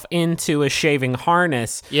yourself into a shaving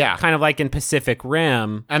harness. Yeah. Kind of like in Pacific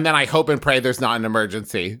Rim. And then I hope and pray there's not an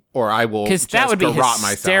emergency, or I will Because just that would be garrot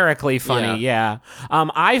hysterically funny, yeah.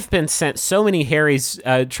 I've been sent so many Harry's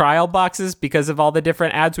trial boxes because of all the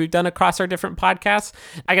different ads we've done across our different podcasts.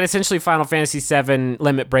 I got essentially Final Fantasy VII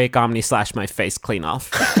Limit Break Omni / my face clean off.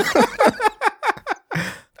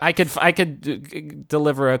 I could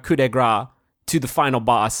deliver a coup de grace to the final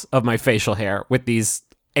boss of my facial hair with these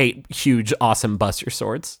 8 huge, awesome Buster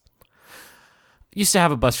Swords. Used to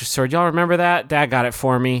have a Buster Sword. Y'all remember that? Dad got it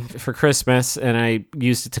for me for Christmas, and I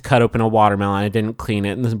used it to cut open a watermelon. I didn't clean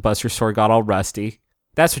it, and the Buster Sword got all rusty.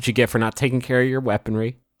 That's what you get for not taking care of your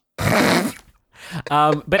weaponry.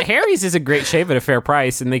 But Harry's is a great shave at a fair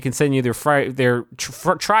price, and they can send you their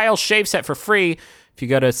trial shave set for free if you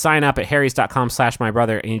go to sign up at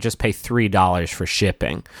harrys.com/mybrother, and you just pay $3 for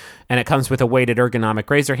shipping. And it comes with a weighted ergonomic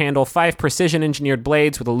razor handle, 5 precision-engineered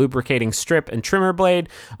blades with a lubricating strip and trimmer blade,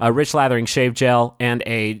 a rich lathering shave gel, and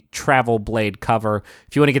a travel blade cover.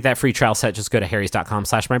 If you want to get that free trial set, just go to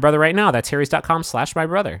harrys.com/mybrother right now. That's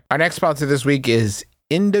harrys.com/mybrother. Our next sponsor this week is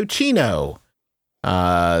Indochino.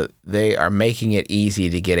 They are making it easy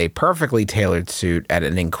to get a perfectly tailored suit at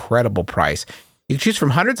an incredible price. You can choose from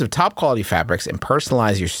hundreds of top quality fabrics and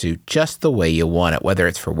personalize your suit just the way you want it, whether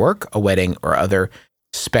it's for work, a wedding, or other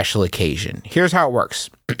special occasion. Here's how it works.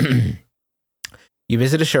 You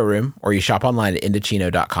visit a showroom or you shop online at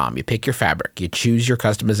Indochino.com. You pick your fabric. You choose your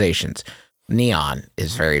customizations. Neon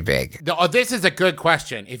is very big. This is a good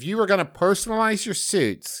question. If you were going to personalize your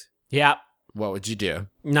suits, Yeah. what would you do?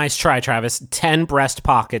 Nice try, Travis. 10 breast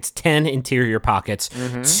pockets, 10 interior pockets,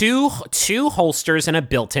 two holsters, and a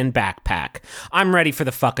built-in backpack. I'm ready for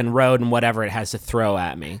the fucking road and whatever it has to throw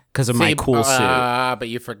at me because of my cool suit. But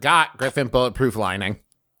you forgot Griffin bulletproof lining.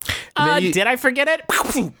 Did I forget it?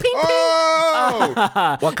 Ping, ping.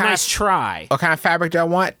 Oh! What kind Nice try. What kind of fabric do I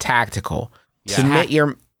want? Tactical. Submit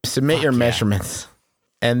your measurements,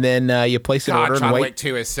 and then you place an order God, and John wait. Wick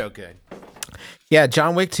 2 is so good. Yeah,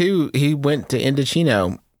 John Wick 2, he went to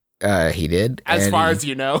Indochino. He did. As and far he- as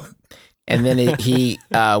you know. And then he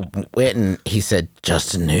went and he said,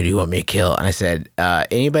 Justin, who do you want me to kill? And I said,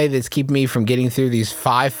 anybody that's keeping me from getting through these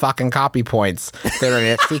 5 fucking copy points that are in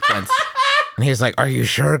that sequence. And he was like, are you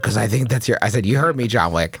sure? Because I think that's your... I said, you heard me,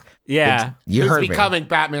 John Wick. Yeah. You Who's heard me. becoming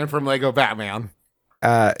Batman from Lego Batman.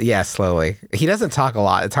 Yeah, slowly. He doesn't talk a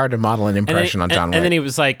lot. It's hard to model an impression on John Wick. And then he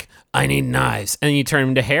was like, I need knives. And you turn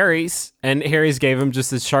him to Harry's, and Harry's gave him just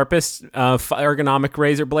the sharpest ergonomic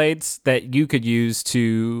razor blades that you could use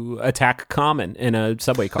to attack Common in a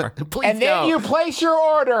subway car. Please And then you place your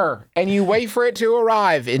order, and you wait for it to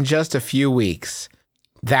arrive in just a few weeks.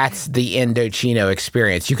 That's the Indochino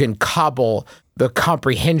experience. You can cobble the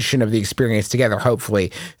comprehension of the experience together,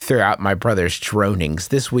 hopefully, throughout my brother's dronings.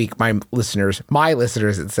 This week, my listeners,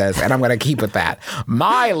 it says, and I'm going to keep with that.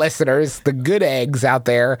 My listeners, the good eggs out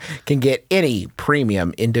there, can get any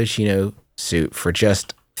premium Indochino suit for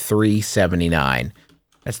just $379.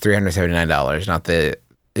 That's $379, not the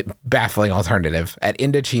baffling alternative, at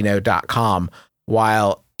Indochino.com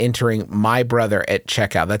while entering my brother at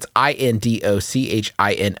checkout. That's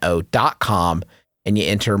INDOCHINO.com. And you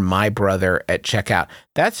enter my brother at checkout.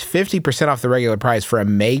 That's 50% off the regular price for a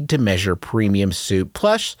made-to-measure premium suit.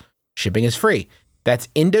 Plus, shipping is free. That's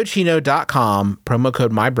Indochino.com, promo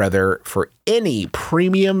code my brother for any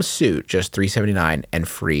premium suit, just $379 and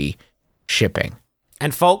free shipping.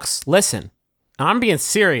 And folks, listen, I'm being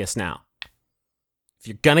serious now. If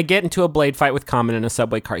you're gonna get into a blade fight with Common in a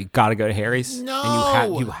subway car, you gotta go to Harry's. No,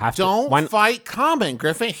 and you have to. Don't fight Common,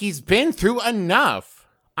 Griffin. He's been through enough.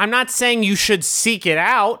 I'm not saying you should seek it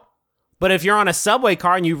out, but if you're on a subway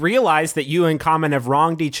car and you realize that you and Common have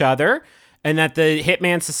wronged each other and that the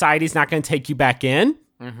Hitman Society is not going to take you back in,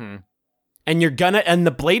 and and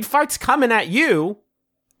the blade fight's coming at you,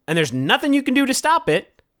 and there's nothing you can do to stop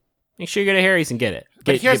it, make sure you go to Harry's and get it.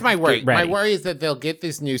 But here's my worry. My worry is that they'll get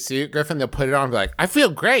this new suit, Griffin, they'll put it on and be like, I feel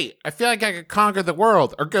great. I feel like I could conquer the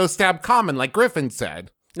world or go stab Common like Griffin said.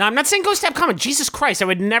 Now, I'm not saying go stab Common. Jesus Christ, I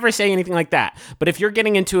would never say anything like that. But if you're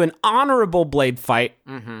getting into an honorable blade fight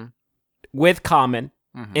with Common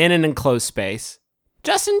in an enclosed space,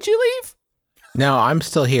 Justin, did you leave? No, I'm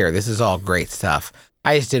still here. This is all great stuff.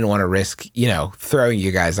 I just didn't want to risk, throwing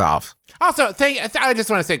you guys off. Also, I just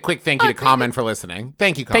want to say a quick thank you to Common for listening.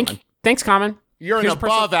 Thank you, Common. Thanks, Common. You're Here's an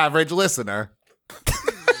above average listener.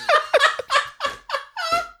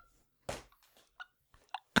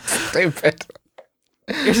 Stupid.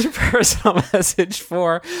 Here's a personal message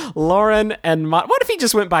for Lauren and what if he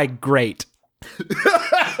just went by great?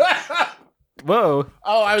 Whoa.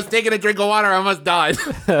 Oh, I was taking a drink of water. I almost died.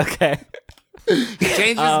 Okay. He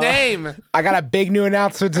changed his name. I got a big new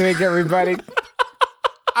announcement to make, everybody.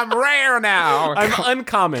 I'm rare now. I'm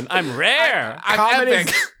uncommon. I'm rare. I'm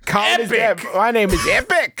epic. My name is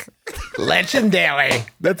Epic. Legendary.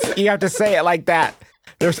 You have to say it like that.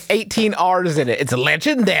 There's 18 R's in it. It's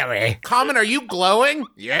legendary. Common, are you glowing?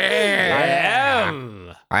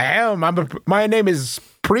 Yeah. I am. My name is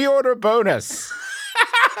Pre-Order Bonus.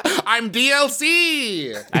 I'm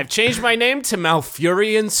DLC. I've changed my name to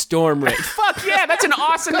Malfurion Stormrage. Fuck yeah, that's an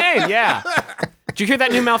awesome name. Yeah. Did you hear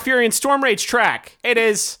that new Malfurion Stormrage track? It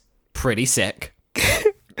is pretty sick.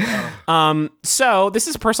 So this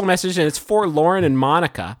is a personal message, and it's for Lauren and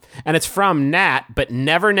Monica, and it's from Nat, but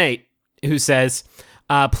never Nate, who says,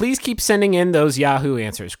 please keep sending in those Yahoo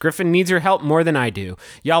answers. Griffin needs your help more than I do.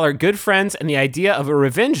 Y'all are good friends, and the idea of a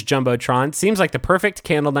revenge Jumbotron seems like the perfect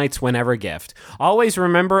Candle Nights whenever gift. Always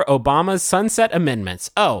remember Obama's Sunset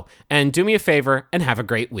Amendments. Oh, and do me a favor and have a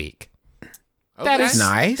great week. Okay. That is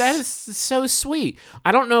nice. That is so sweet.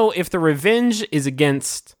 I don't know if the revenge is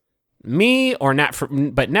against me or Nat,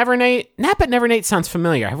 but Never Nate. Nat, but Never Nate sounds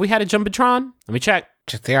familiar. Have we had a Jumbotron? Let me check.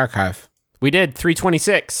 Check the archive. We did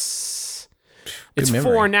 326. It's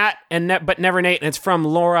memory. for Nat and but Never Nate, and it's from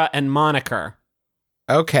Laura and Moniker.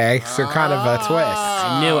 Okay, so kind of a twist.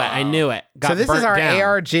 I knew it. Got So this burnt is our down.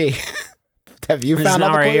 ARG. Have you This is found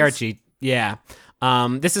all our the clues? ARG. Yeah.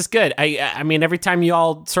 This is good. I mean, every time you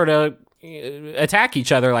all sort of attack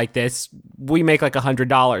each other like this, we make like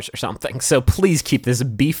 $100 or something. So please keep this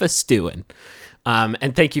beef a-stewing.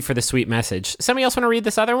 And thank you for the sweet message. Somebody else want to read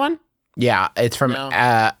this other one? Yeah, it's from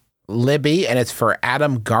Libby, and it's for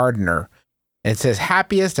Adam Gardner. And it says,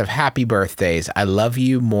 happiest of happy birthdays. I love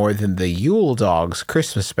you more than the Yule Dogs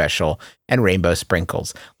Christmas special and rainbow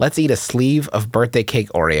sprinkles. Let's eat a sleeve of birthday cake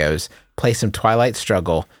Oreos, play some Twilight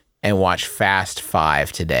Struggle, and watch Fast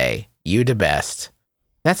 5 today. You the best.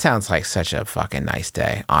 That sounds like such a fucking nice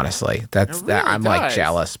day, honestly. That's really I'm like does.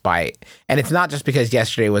 jealous by it. And it's not just because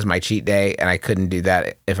yesterday was my cheat day and I couldn't do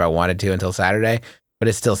that if I wanted to until Saturday, but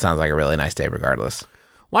it still sounds like a really nice day regardless.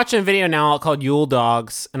 Watching a video now called Yule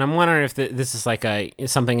Dogs, and I'm wondering if this is like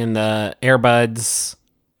something in the Airbuds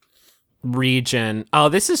region. Oh,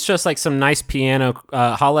 this is just like some nice piano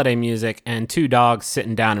holiday music and two dogs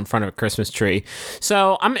sitting down in front of a Christmas tree.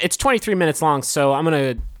 So it's 23 minutes long, so I'm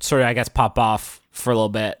going to sort of, I guess, pop off for a little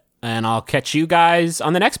bit, and I'll catch you guys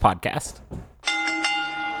on the next podcast.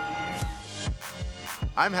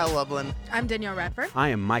 I'm Hal Lublin, I'm Danielle Radford. I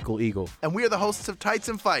am Michael Eagle. and we are the hosts of Tights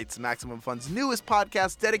and Fights, Maximum Fun's newest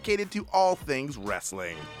podcast dedicated to all things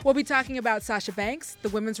wrestling. We'll be talking about Sasha Banks, the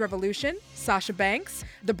women's revolution, Sasha Banks,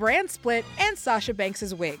 the brand split, and Sasha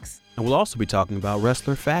Banks' wigs. And we'll also be talking about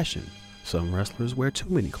wrestler fashion. Some wrestlers wear too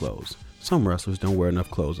many clothes. Some wrestlers don't wear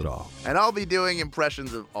enough clothes at all. And I'll be doing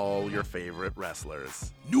impressions of all your favorite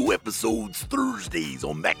wrestlers. New episodes Thursdays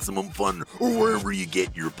on Maximum Fun or wherever you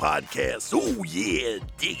get your podcasts. Oh yeah,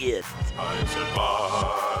 dig it. Tights and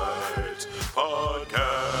Fights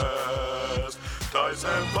Podcast. Tights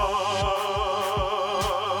and Fights.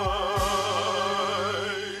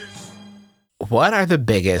 What are the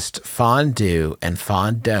biggest fondue and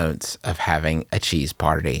fondants of having a cheese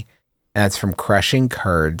party? And that's from Crushing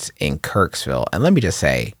Curds in Kirksville. And let me just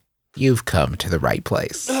say, you've come to the right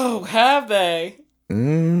place. Oh, have they?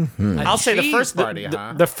 Mm-hmm. I'll say the cheese first party, the,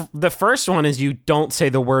 huh? the first one is you don't say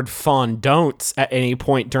the word fondants at any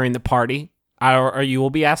point during the party, or you will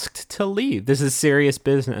be asked to leave. This is serious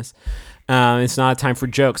business. It's not a time for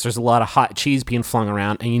jokes. There's a lot of hot cheese being flung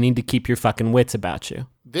around, and you need to keep your fucking wits about you.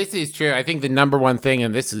 This is true. I think the number one thing,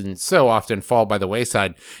 and this is so often fall by the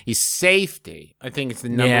wayside, is safety. I think it's the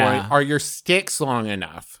number Yeah. one. Are your sticks long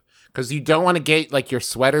enough? Because you don't want to get like your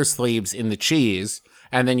sweater sleeves in the cheese,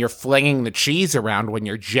 and then you're flinging the cheese around when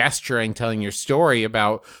you're gesturing, telling your story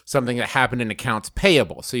about something that happened in accounts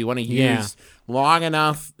payable. So you want to Yeah. use long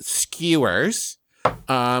enough skewers.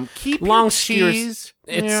 Keep Long your skewers.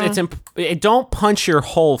 cheese. Don't punch your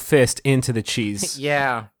whole fist into the cheese.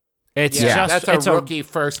 Yeah. It's Yeah, just that's it's a rookie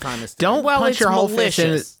first time mistake. Don't Well, punch it's your whole fist in.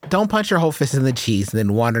 malicious. Don't punch your whole fist in the cheese and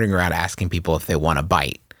then wandering around asking people if they want a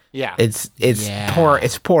bite. Yeah. It's Yeah. poor.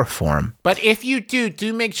 It's poor form. But if you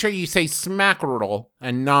do make sure you say smackerel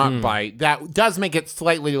and not bite. That does make it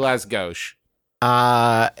slightly less gauche.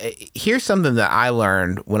 Here's something that I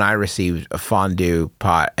learned when I received a fondue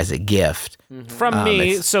pot as a gift. from me,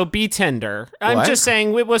 it's- so be tender. I'm What? just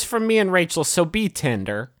saying it was from me and Rachel, so be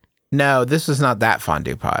tender. No, this was not that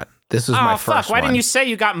fondue pot. This was my Oh, first fuck. Why one. didn't you say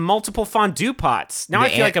you got multiple fondue pots? Now I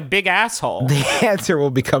The feel like a big asshole. The answer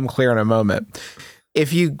will become clear in a moment.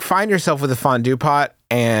 If you find yourself with a fondue pot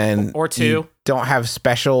and Or two. you don't have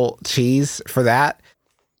special cheese for that,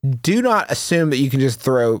 do not assume that you can just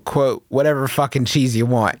throw, quote, whatever fucking cheese you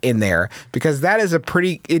want in there, because that is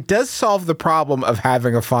it does solve the problem of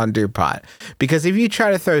having a fondue pot. Because if you try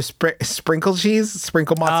to throw sprinkle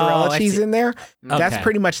mozzarella I cheese see. in there, that's Okay.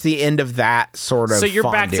 pretty much the end of that sort of So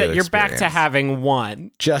you're back to fondue experience. having one.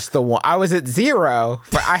 Just the one. I was at 0,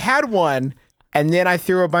 but I had one, and then I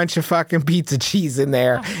threw a bunch of fucking pizza cheese in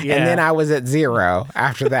there, Yeah. and then I was at 0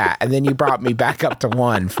 after that, and then you brought me back up to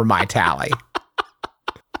 1 for my tally.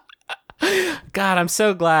 God, I'm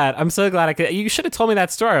so glad. I could. You should have told me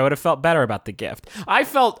that story. I would have felt better about the gift. I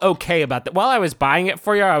felt okay about that. While I was buying it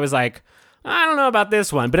for you, I was like, I don't know about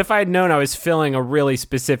this one. But if I had known I was filling a really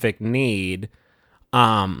specific need,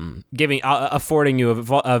 affording you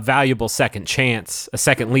a valuable second chance, a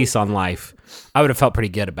second lease on life, I would have felt pretty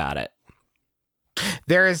good about it.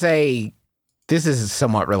 This is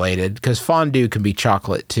somewhat related, because fondue can be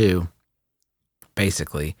chocolate too,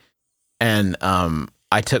 basically. And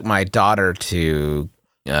I took my daughter to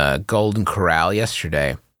Golden Corral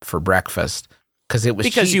yesterday for breakfast because it was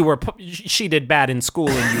Because cheap. she did bad in school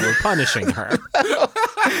and you were punishing her.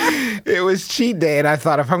 It was cheat day, and I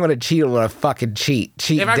thought, if I'm going to cheat, I'm going to fucking cheat.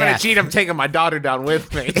 If I'm going to death. cheat, I'm taking my daughter down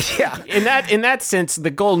with me. Yeah. In that sense,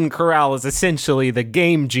 the Golden Corral is essentially the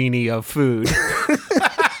game genie of food.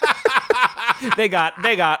 They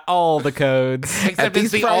got all the codes. Except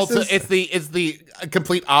it's these the prices- it's the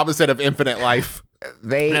complete opposite of Infinite Life.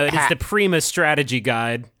 No, it is the Prima strategy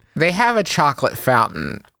guide. They have a chocolate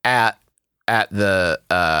fountain at the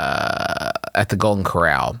Golden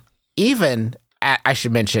Corral. Even at, I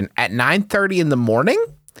should mention, at 9:30 in the morning,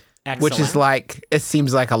 which is like, it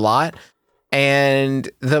seems like a lot. And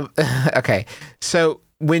okay, so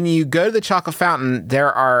when you go to the chocolate fountain,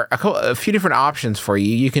 there are a few different options for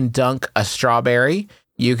you. You can dunk a strawberry,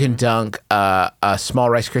 you can dunk a small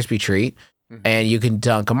Rice Krispie treat, and you can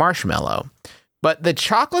dunk a marshmallow. But the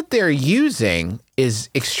chocolate they're using is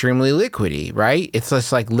extremely liquidy, right? It's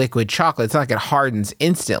just like liquid chocolate. It's not like it hardens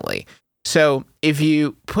instantly. So if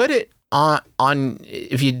you put it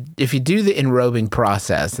if you do the enrobing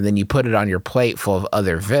process and then you put it on your plate full of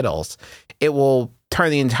other victuals, it will turn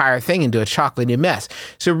the entire thing into a chocolatey mess.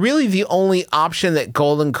 So really the only option that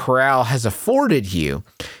Golden Corral has afforded you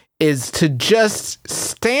is to just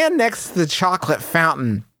stand next to the chocolate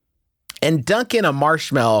fountain and dunk in a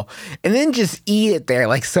marshmallow and then just eat it there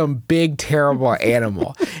like some big, terrible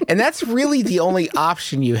animal. And that's really the only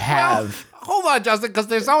option you have. Hold on, Justin, because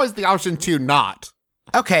there's always the option to not.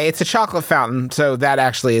 Okay, it's a chocolate fountain, so that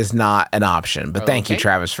actually is not an option. But thank you, Okay.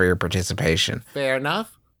 Travis, for your participation. Fair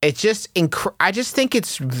enough. It's just I just think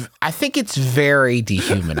it's very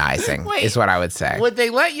dehumanizing. Wait. Is what I would say. Would they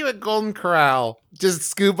let you at Golden Corral just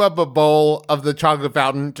scoop up a bowl of the chocolate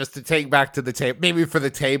fountain just to take back to the table? Maybe for the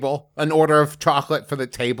table, an order of chocolate for the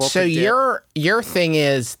table. So to dip? your thing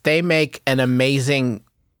is they make an amazing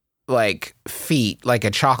like feat, like a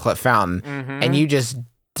chocolate fountain, and you just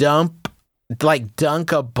dunk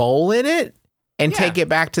a bowl in it and take it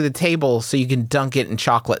back to the table so you can dunk it in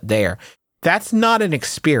chocolate there. That's not an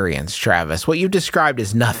experience, Travis. What you described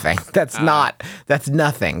is nothing. That's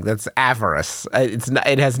nothing. That's avarice.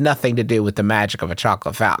 It has nothing to do with the magic of a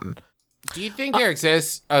chocolate fountain. Do you think there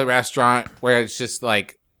exists a restaurant where it's just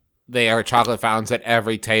like they are chocolate fountains at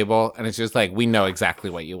every table, and it's just like, we know exactly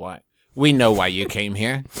what you want. We know why you came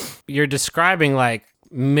here. You're describing like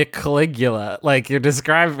McCaligula, like you're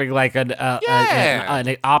describing like an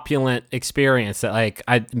opulent experience that like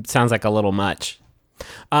it sounds like a little much.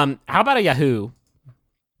 How about a Yahoo?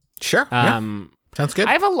 Sure. Sounds good.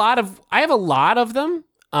 I have a lot of them.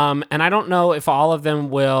 And I don't know if all of them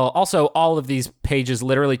will. Also, all of these pages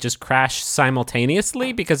literally just crash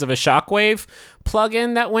simultaneously because of a Shockwave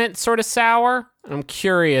plugin that went sort of sour. I'm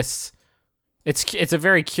curious. It's a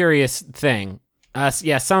very curious thing.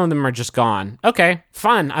 Yeah, some of them are just gone. Okay,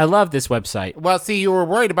 fun. I love this website. Well, see, you were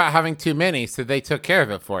worried about having too many, so they took care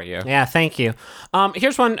of it for you. Yeah, thank you.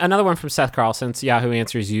 Here's another one from Seth Carlson. Yahoo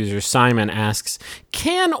Answers user Simon asks,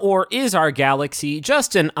 can or is our galaxy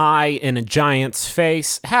just an eye in a giant's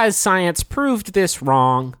face? Has science proved this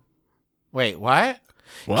wrong? Wait, what?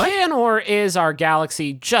 Can or is our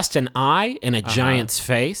galaxy just an eye in a giant's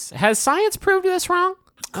face? Has science proved this wrong?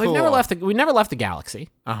 Cool. We never left the galaxy.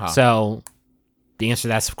 So the answer to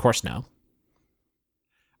that's of course no.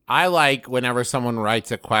 I like whenever someone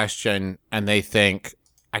writes a question and they think,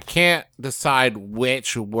 I can't decide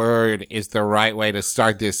which word is the right way to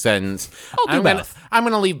start this sentence. I'll do both. I'm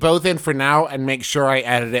going to leave both in for now and make sure I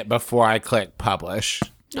edit it before I click publish.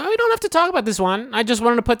 No, we don't have to talk about this one. I just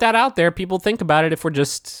wanted to put that out there. People think about it if we're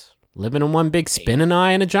just living in one big spinning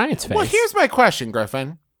eye in a giant's face. Well, here's my question,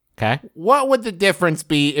 Griffin. Okay. What would the difference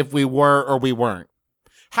be if we were or we weren't?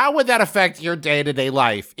 How would that affect your day-to-day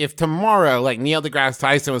life if tomorrow, like Neil deGrasse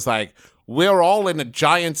Tyson was like, we're all in a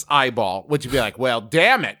giant's eyeball? Would you be like, well,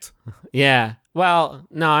 damn it? Yeah. Well,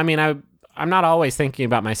 no, I mean, I'm not always thinking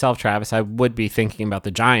about myself, Travis. I would be thinking about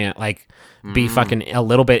the giant. Like, be fucking a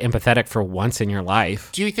little bit empathetic for once in your life.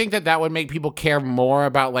 Do you think that would make people care more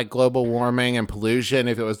about like global warming and pollution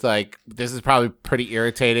if it was like, this is probably pretty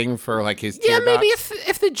irritating for like his Yeah, tear maybe ducts?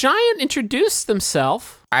 if the giant introduced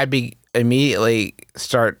themselves. I'd be immediately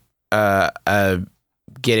start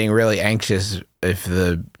getting really anxious if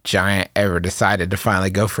the giant ever decided to finally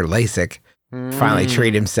go for LASIK, finally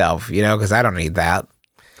treat himself, because I don't need that.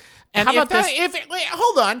 And how about this? Wait,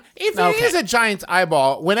 hold on. If it is a giant's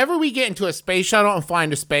eyeball, whenever we get into a space shuttle and fly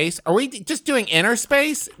into space, are we just doing inner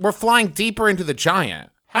space? We're flying deeper into the giant.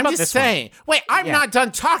 I'm about just this one? saying. Wait, I'm not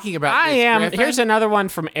done talking about I this, am. Griffin. Here's another one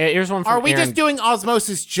from. Here's one from. Are we Aaron. just doing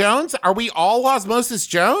Osmosis Jones? Are we all Osmosis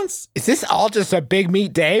Jones? Is this all just a big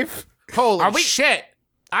meat Dave? Holy shit.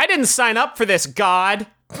 I didn't sign up for this, God.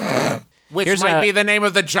 Which might be the name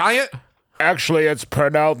of the giant? Actually, it's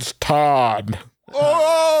pronounced Todd.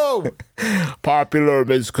 Oh! Popular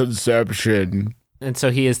misconception. And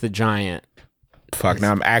so he is the giant. Fuck,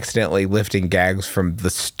 now I'm accidentally lifting gags from the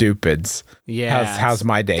stupids. Yeah. How's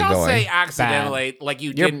my day Don't going? say accidentally like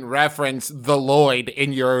you didn't reference the Lloyd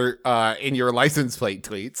in your license plate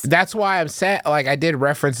tweets. That's why I'm sad. Like, I did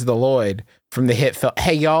reference the Lloyd from the hit film.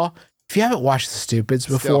 Hey, y'all, if you haven't watched The Stupids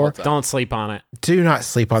before, Don't sleep on it. do not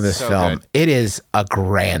sleep on this So film. good. It is a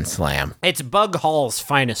grand slam. It's Bug Hall's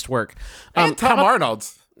finest work. And Tom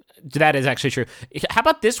Arnold's. That is actually true. How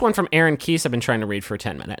about this one from Aaron Keese? I've been trying to read for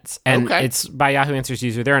 10 minutes. And Okay. it's by Yahoo Answers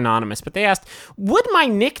user. They're anonymous. But they asked, would my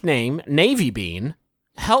nickname, Navy Bean,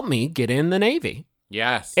 help me get in the Navy?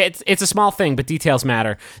 Yes. It's a small thing, but details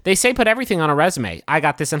matter. They say put everything on a resume. I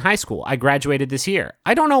got this in high school. I graduated this year.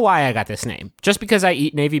 I don't know why I got this name. Just because I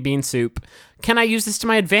eat Navy bean soup. Can I use this to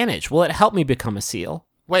my advantage? Will it help me become a SEAL?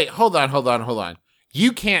 Wait, hold on.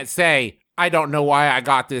 You can't say, I don't know why I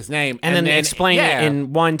got this name. And then explain it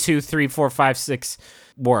in 1, 2, 3, 4, 5, 6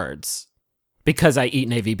 words. Because I eat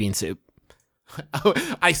Navy bean soup.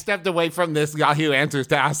 I stepped away from this Yahoo Answers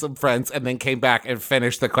to ask some friends and then came back and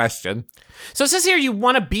finished the question. So it says here you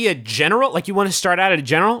want to be a general? Like you want to start out at a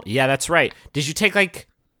general? Yeah, that's right. Did you take like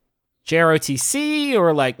JROTC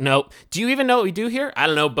or like, nope. Do you even know what we do here? I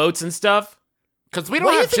don't know, boats and stuff? Because we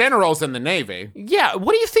don't have generals in the Navy. Yeah,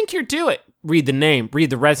 what do you think you're doing? Read the name, read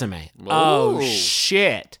the resume. Oh, Ooh.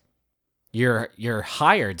 shit. You're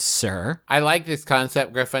hired, sir. I like this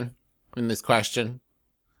concept, Griffin, in this question.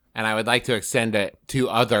 And I would like to extend it to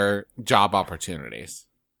other job opportunities.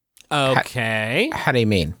 Okay. How do you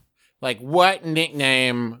mean? Like, what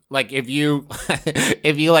nickname, like, if you,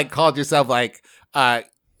 if you, like, called yourself, like,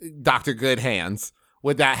 Dr. Good Hands,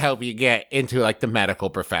 would that help you get into, like, the medical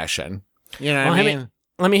profession? You know what I mean?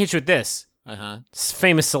 Let me hit you with this. This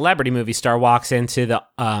famous celebrity movie star walks into the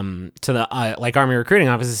like Army recruiting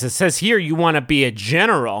office. It says here you want to be a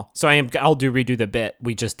general. So I'll redo the bit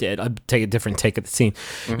we just did. I'll take a different take of the scene.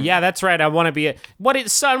 Mm-hmm. Yeah, that's right. I want to be a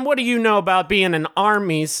son. What do you know about being in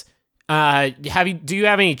armies? Do you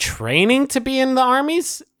have any training to be in the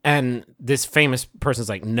armies? And this famous person's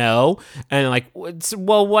like, no. And like,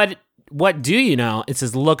 well, what do you know? It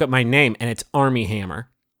says, look at my name, and it's Army Hammer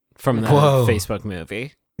from the Facebook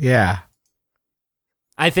movie. Yeah.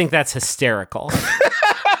 I think that's hysterical.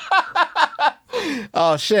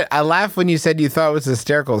 Oh, shit. I laughed when you said you thought it was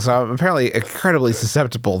hysterical, so I'm apparently incredibly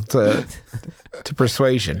susceptible to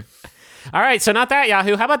persuasion. All right, so not that,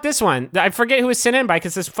 Yahoo. How about this one? I forget who was sent in by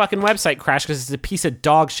because this fucking website crashed because it's a piece of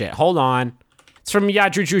dog shit. Hold on. It's from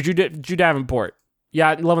Drew Davenport.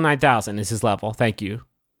 Level 9000 is his level. Thank you.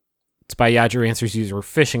 It's by Yadru Answers user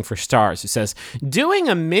Fishing for Stars, who says, doing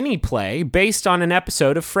a mini play based on an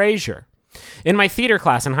episode of Frasier. In my theater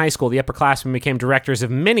class in high school, the upperclassmen became directors of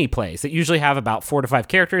mini plays that usually have about 4 to 5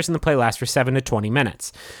 characters, and the play lasts for 7 to 20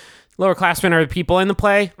 minutes. Lowerclassmen are the people in the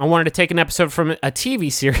play. I wanted to take an episode from a TV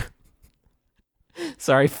series.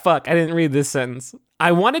 Sorry, fuck, I didn't read this sentence.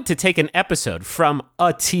 I wanted to take an episode from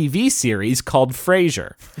a TV series called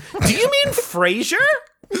Frasier. Do you mean Frasier?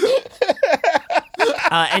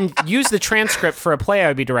 And use the transcript for a play I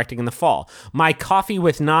would be directing in the fall. My Coffee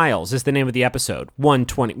with Niles is the name of the episode.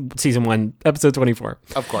 Season 1, episode 24.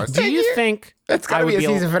 Of course. Do you think That's gotta be a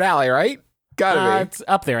season finale, right? Gotta be. It's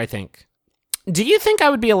up there, I think. Do you think I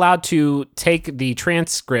would be allowed to take the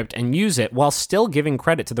transcript and use it while still giving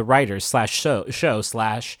credit to the writers /show/act?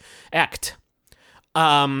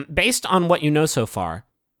 Based on what you know so far,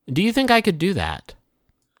 do you think I could do that?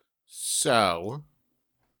 So,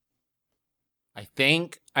 I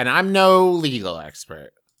think, and I'm no legal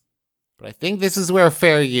expert, but I think this is where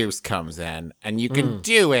fair use comes in. And you can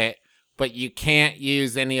do it, but you can't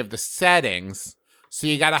use any of the settings. So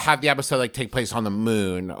you got to have the episode like take place on the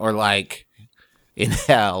moon or like in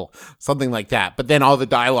hell, something like that. But then all the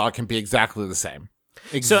dialogue can be exactly the same.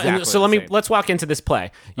 So let's walk into this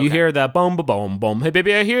play. You hear the boom, boom, boom, boom. Hey,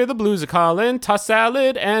 baby, I hear the blues are calling. Tossed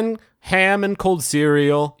salad and ham and cold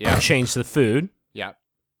cereal. Yeah. Change the food. Yeah.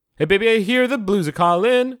 Hey, baby, I hear the blues are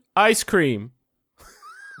calling. Ice cream.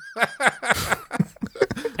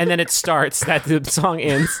 And then it starts. That the song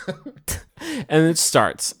ends. And it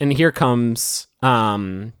starts. And here comes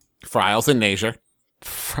Friles and Nazier.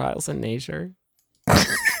 Friles and Nazier.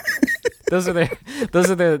 Those are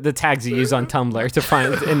the tags you use on Tumblr to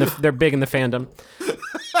find they're big in the fandom.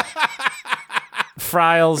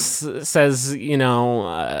 Friles says,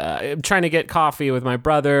 I'm trying to get coffee with my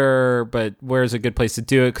brother, but where's a good place to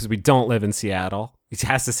do it? Because we don't live in Seattle. He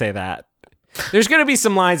has to say that. There's going to be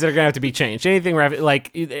some lines that are going to have to be changed. Anything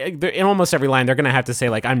like in almost every line, they're going to have to say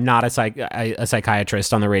like, I'm not a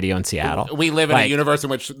psychiatrist on the radio in Seattle. We live in a universe in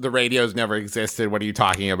which the radio's never existed. What are you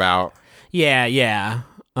talking about? Yeah.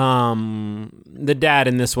 The dad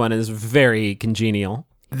in this one is very congenial.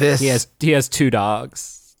 He has 2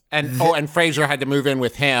 dogs. And Frasier had to move in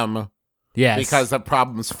with him. Yes. Because of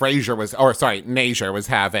problems Nazier was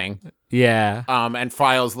having. Yeah. And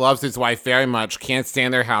Friles loves his wife very much, can't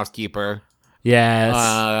stand their housekeeper.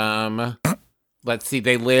 Yes. Let's see,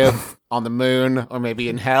 they live on the moon or maybe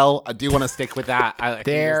in hell. I do want to stick with that. I think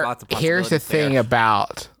there's lots of here's the thing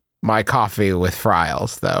about My Coffee with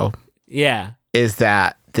Friles, though. Yeah. Is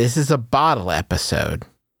that this is a bottle episode.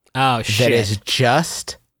 Oh, shit. That is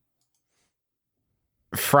just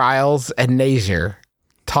Friles and Nazier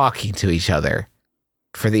talking to each other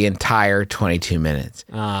for the entire 22 minutes.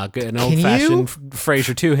 Good. An old-fashioned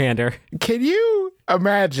Frasier two-hander. Can you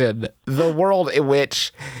imagine the world in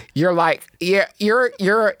which you're like,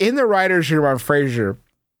 you're in the writer's room on Frasier,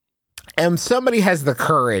 and somebody has the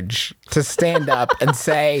courage to stand up and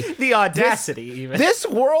say, the audacity, even. This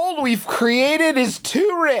world we've created is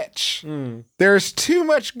too rich. There's too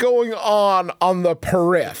much going on the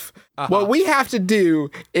periph. What we have to do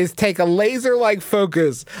is take a laser-like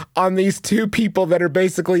focus on these 2 people that are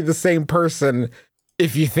basically the same person,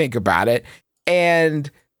 if you think about it, and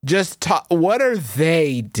just talk. What are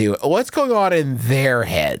they doing? What's going on in their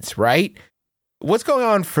heads, right? What's going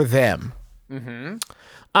on for them?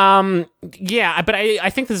 Yeah, but I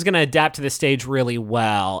think this is going to adapt to the stage really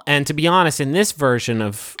well. And to be honest, in this version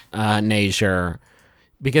of Nature,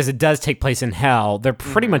 because it does take place in hell, they're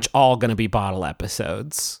pretty much all going to be bottle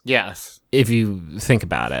episodes. Yes. If you think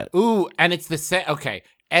about it. Ooh, and it's the same. Okay.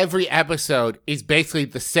 Every episode is basically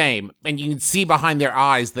the same, and you can see behind their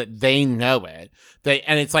eyes that they know it.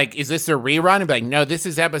 And it's like, is this a rerun? And be like, no, this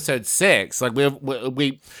is episode 6. Like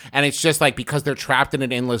we, and it's just like because they're trapped in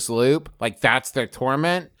an endless loop, like that's their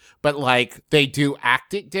torment. But like they do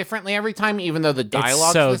act it differently every time, even though the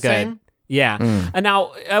dialogue's so the good. same. Yeah. And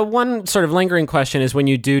now, one sort of lingering question is when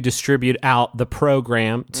you do distribute out the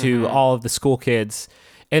program to all of the school kids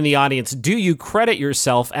in the audience, do you credit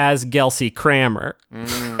yourself as Gelsey Krammer?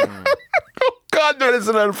 God, that is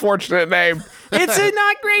an unfortunate name. It's a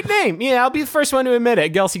not great name. Yeah, I'll be the first one to admit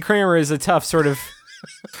it. Gelsey Krammer is a tough sort of...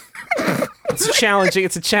 It's a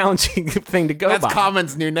challenging thing to go by. That's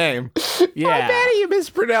Common's new name. Yeah. I bet you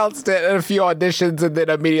mispronounced it in a few auditions and then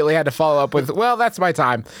immediately had to follow up with, well, that's my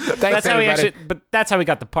time. Thanks, That's how everybody. that's how we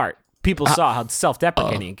got the part. People saw how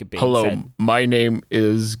self-deprecating it could be. Hello, Said, my name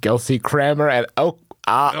is Gelsey Krammer, and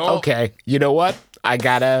okay, you know what? I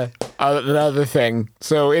got another thing.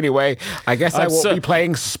 So anyway, I guess I won't be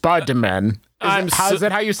playing Spider-Man. Is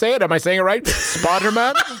that how you say it? Am I saying it right?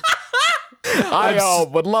 Spider-Man? I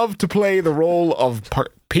would love to play the role of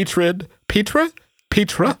Petra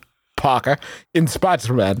Parker in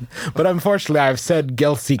Spider-Man, but unfortunately I've said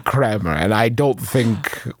Gelsey Krammer, and I don't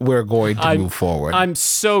think we're going to move forward. I'm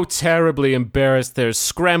so terribly embarrassed. There's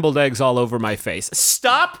scrambled eggs all over my face.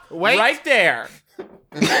 Stop! Wait. Right there.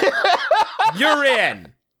 You're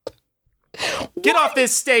in. Get off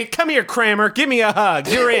this stage. Come here, Krammer. Give me a hug.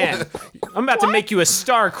 You're in. I'm about to make you a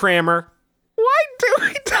star, Krammer. Why do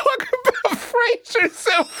we talk about Frasier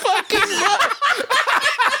so fucking much?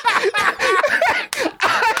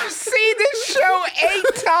 I've seen this show 8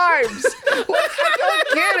 times. Like, I don't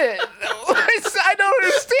get it. I don't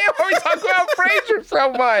understand why we talk about Frasier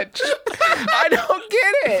so much. I don't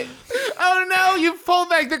get it. Oh no, you pulled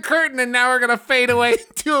back the curtain and now we're going to fade away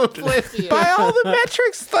into oblivion. By all the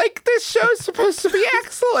metrics, like, this show's supposed to be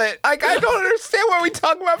excellent. Like, I don't understand why we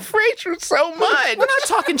talk about Frasier so much. We're not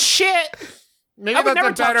talking shit. Maybe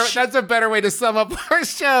that's a better way to sum up our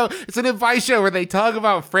show. It's an advice show where they talk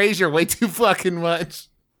about Frasier way too fucking much.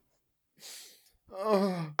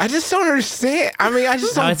 I just don't understand. I mean, I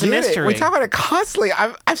just don't it's a get mystery. it. We talk about it constantly.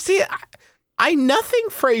 I've seen. I nothing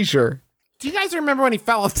Frasier. Do you guys remember when he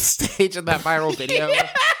fell off the stage in that viral video?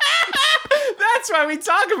 That's why we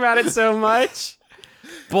talk about it so much.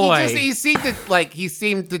 Boy, he seemed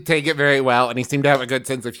to take it very well, and he seemed to have a good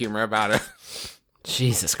sense of humor about it.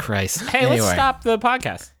 Jesus Christ. Hey, Anyway. let's stop the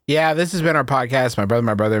podcast. Yeah, this has been our podcast. My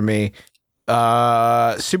brother, and me.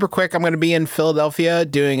 Super quick. I'm going to be in Philadelphia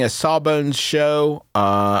doing a Sawbones show,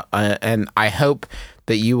 and I hope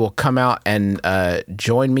that you will come out and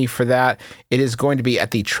join me for that. It is going to be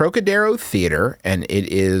at the Trocadero Theater, and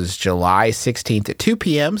it is July 16th at 2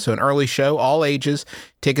 p.m., so an early show, all ages.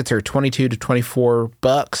 Tickets are $22 to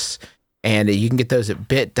 $24, and you can get those at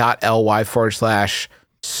bit.ly/Sawbones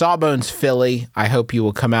Philly. I hope you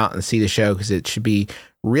will come out and see the show because it should be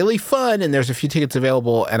really fun, and there's a few tickets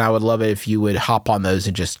available, and I would love it if you would hop on those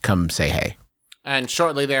and just come say hey. And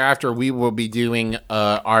shortly thereafter, we will be doing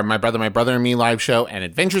our My Brother and Me live show and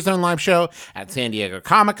Adventure Zone live show at San Diego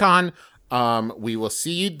Comic-Con. We will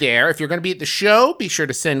see you there. If you're going to be at the show, be sure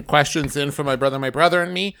to send questions in for My Brother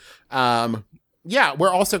and Me. Yeah, we're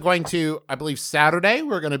also going to, I believe Saturday,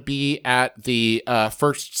 we're going to be at the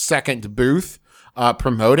First Second booth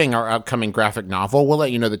promoting our upcoming graphic novel. We'll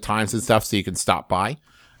let you know the times and stuff so you can stop by.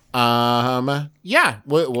 Yeah,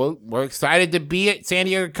 we're excited to be at San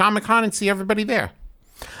Diego Comic-Con and see everybody there.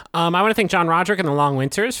 I want to thank John Roderick and the Long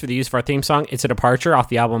Winters for the use of our theme song, It's a Departure, off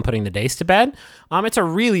the album Putting the Days to Bed. It's a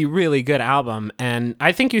really, really good album, and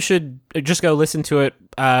I think you should just go listen to it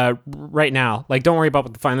right now. Like, don't worry about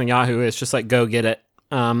what the Find on Yahoo is. Just, like, go get it.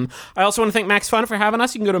 I also want to thank Max Fun for having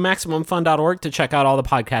us. You can go to MaximumFun.org to check out all the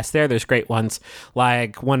podcasts there. There's great ones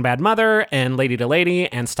like One Bad Mother and Lady to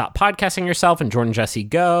Lady and Stop Podcasting Yourself and Jordan Jesse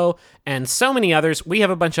Go and so many others. We have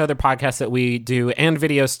a bunch of other podcasts that we do and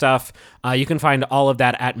video stuff. You can find all of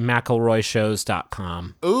that at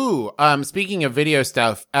McElroyshows.com. Ooh, speaking of video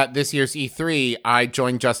stuff, at this year's E3, I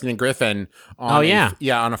joined Justin and Griffin on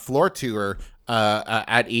on a floor tour.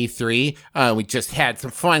 At E3. We just had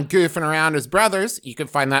some fun goofing around as brothers. You can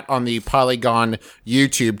find that on the Polygon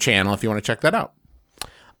YouTube channel if you want to check that out.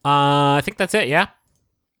 I think that's it, yeah?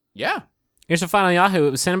 Yeah. Here's a final Yahoo.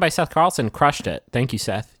 It was sent in by Seth Carlson. Crushed it. Thank you,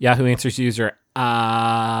 Seth. Yahoo Answers user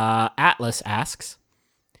Atlas asks,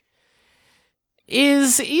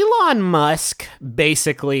 Is Elon Musk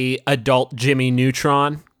basically adult Jimmy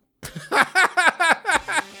Neutron?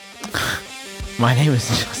 My name is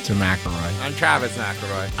Justin McElroy. I'm Travis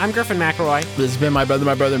McElroy. I'm Griffin McElroy. This has been My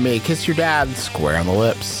Brother, Me. Kiss your dad square on the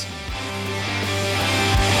lips.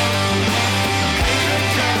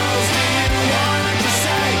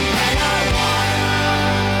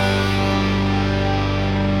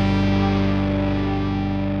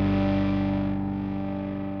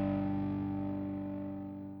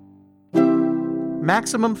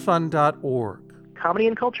 MaximumFun.org. Comedy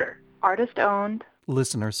and culture. Artist owned.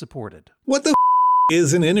 Listener supported. What the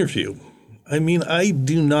is an interview? I mean, I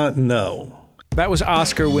do not know. That was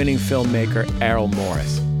Oscar-winning filmmaker Errol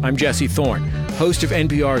Morris. I'm Jesse Thorne, host of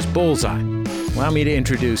NPR's Bullseye. Allow me to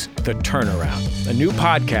introduce The Turnaround, a new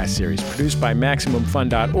podcast series produced by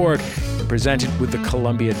MaximumFun.org and presented with the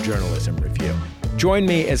Columbia Journalism Review. Join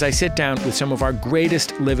me as I sit down with some of our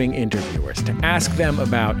greatest living interviewers to ask them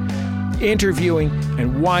about interviewing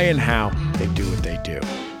and why and how they do what they do.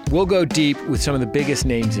 We'll go deep with some of the biggest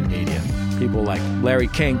names in media. People like Larry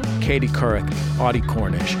King, Katie Couric, Audie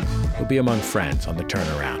Cornish. We'll be among friends on The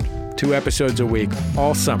Turnaround. 2 episodes a week,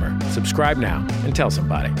 all summer. Subscribe now and tell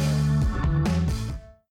somebody.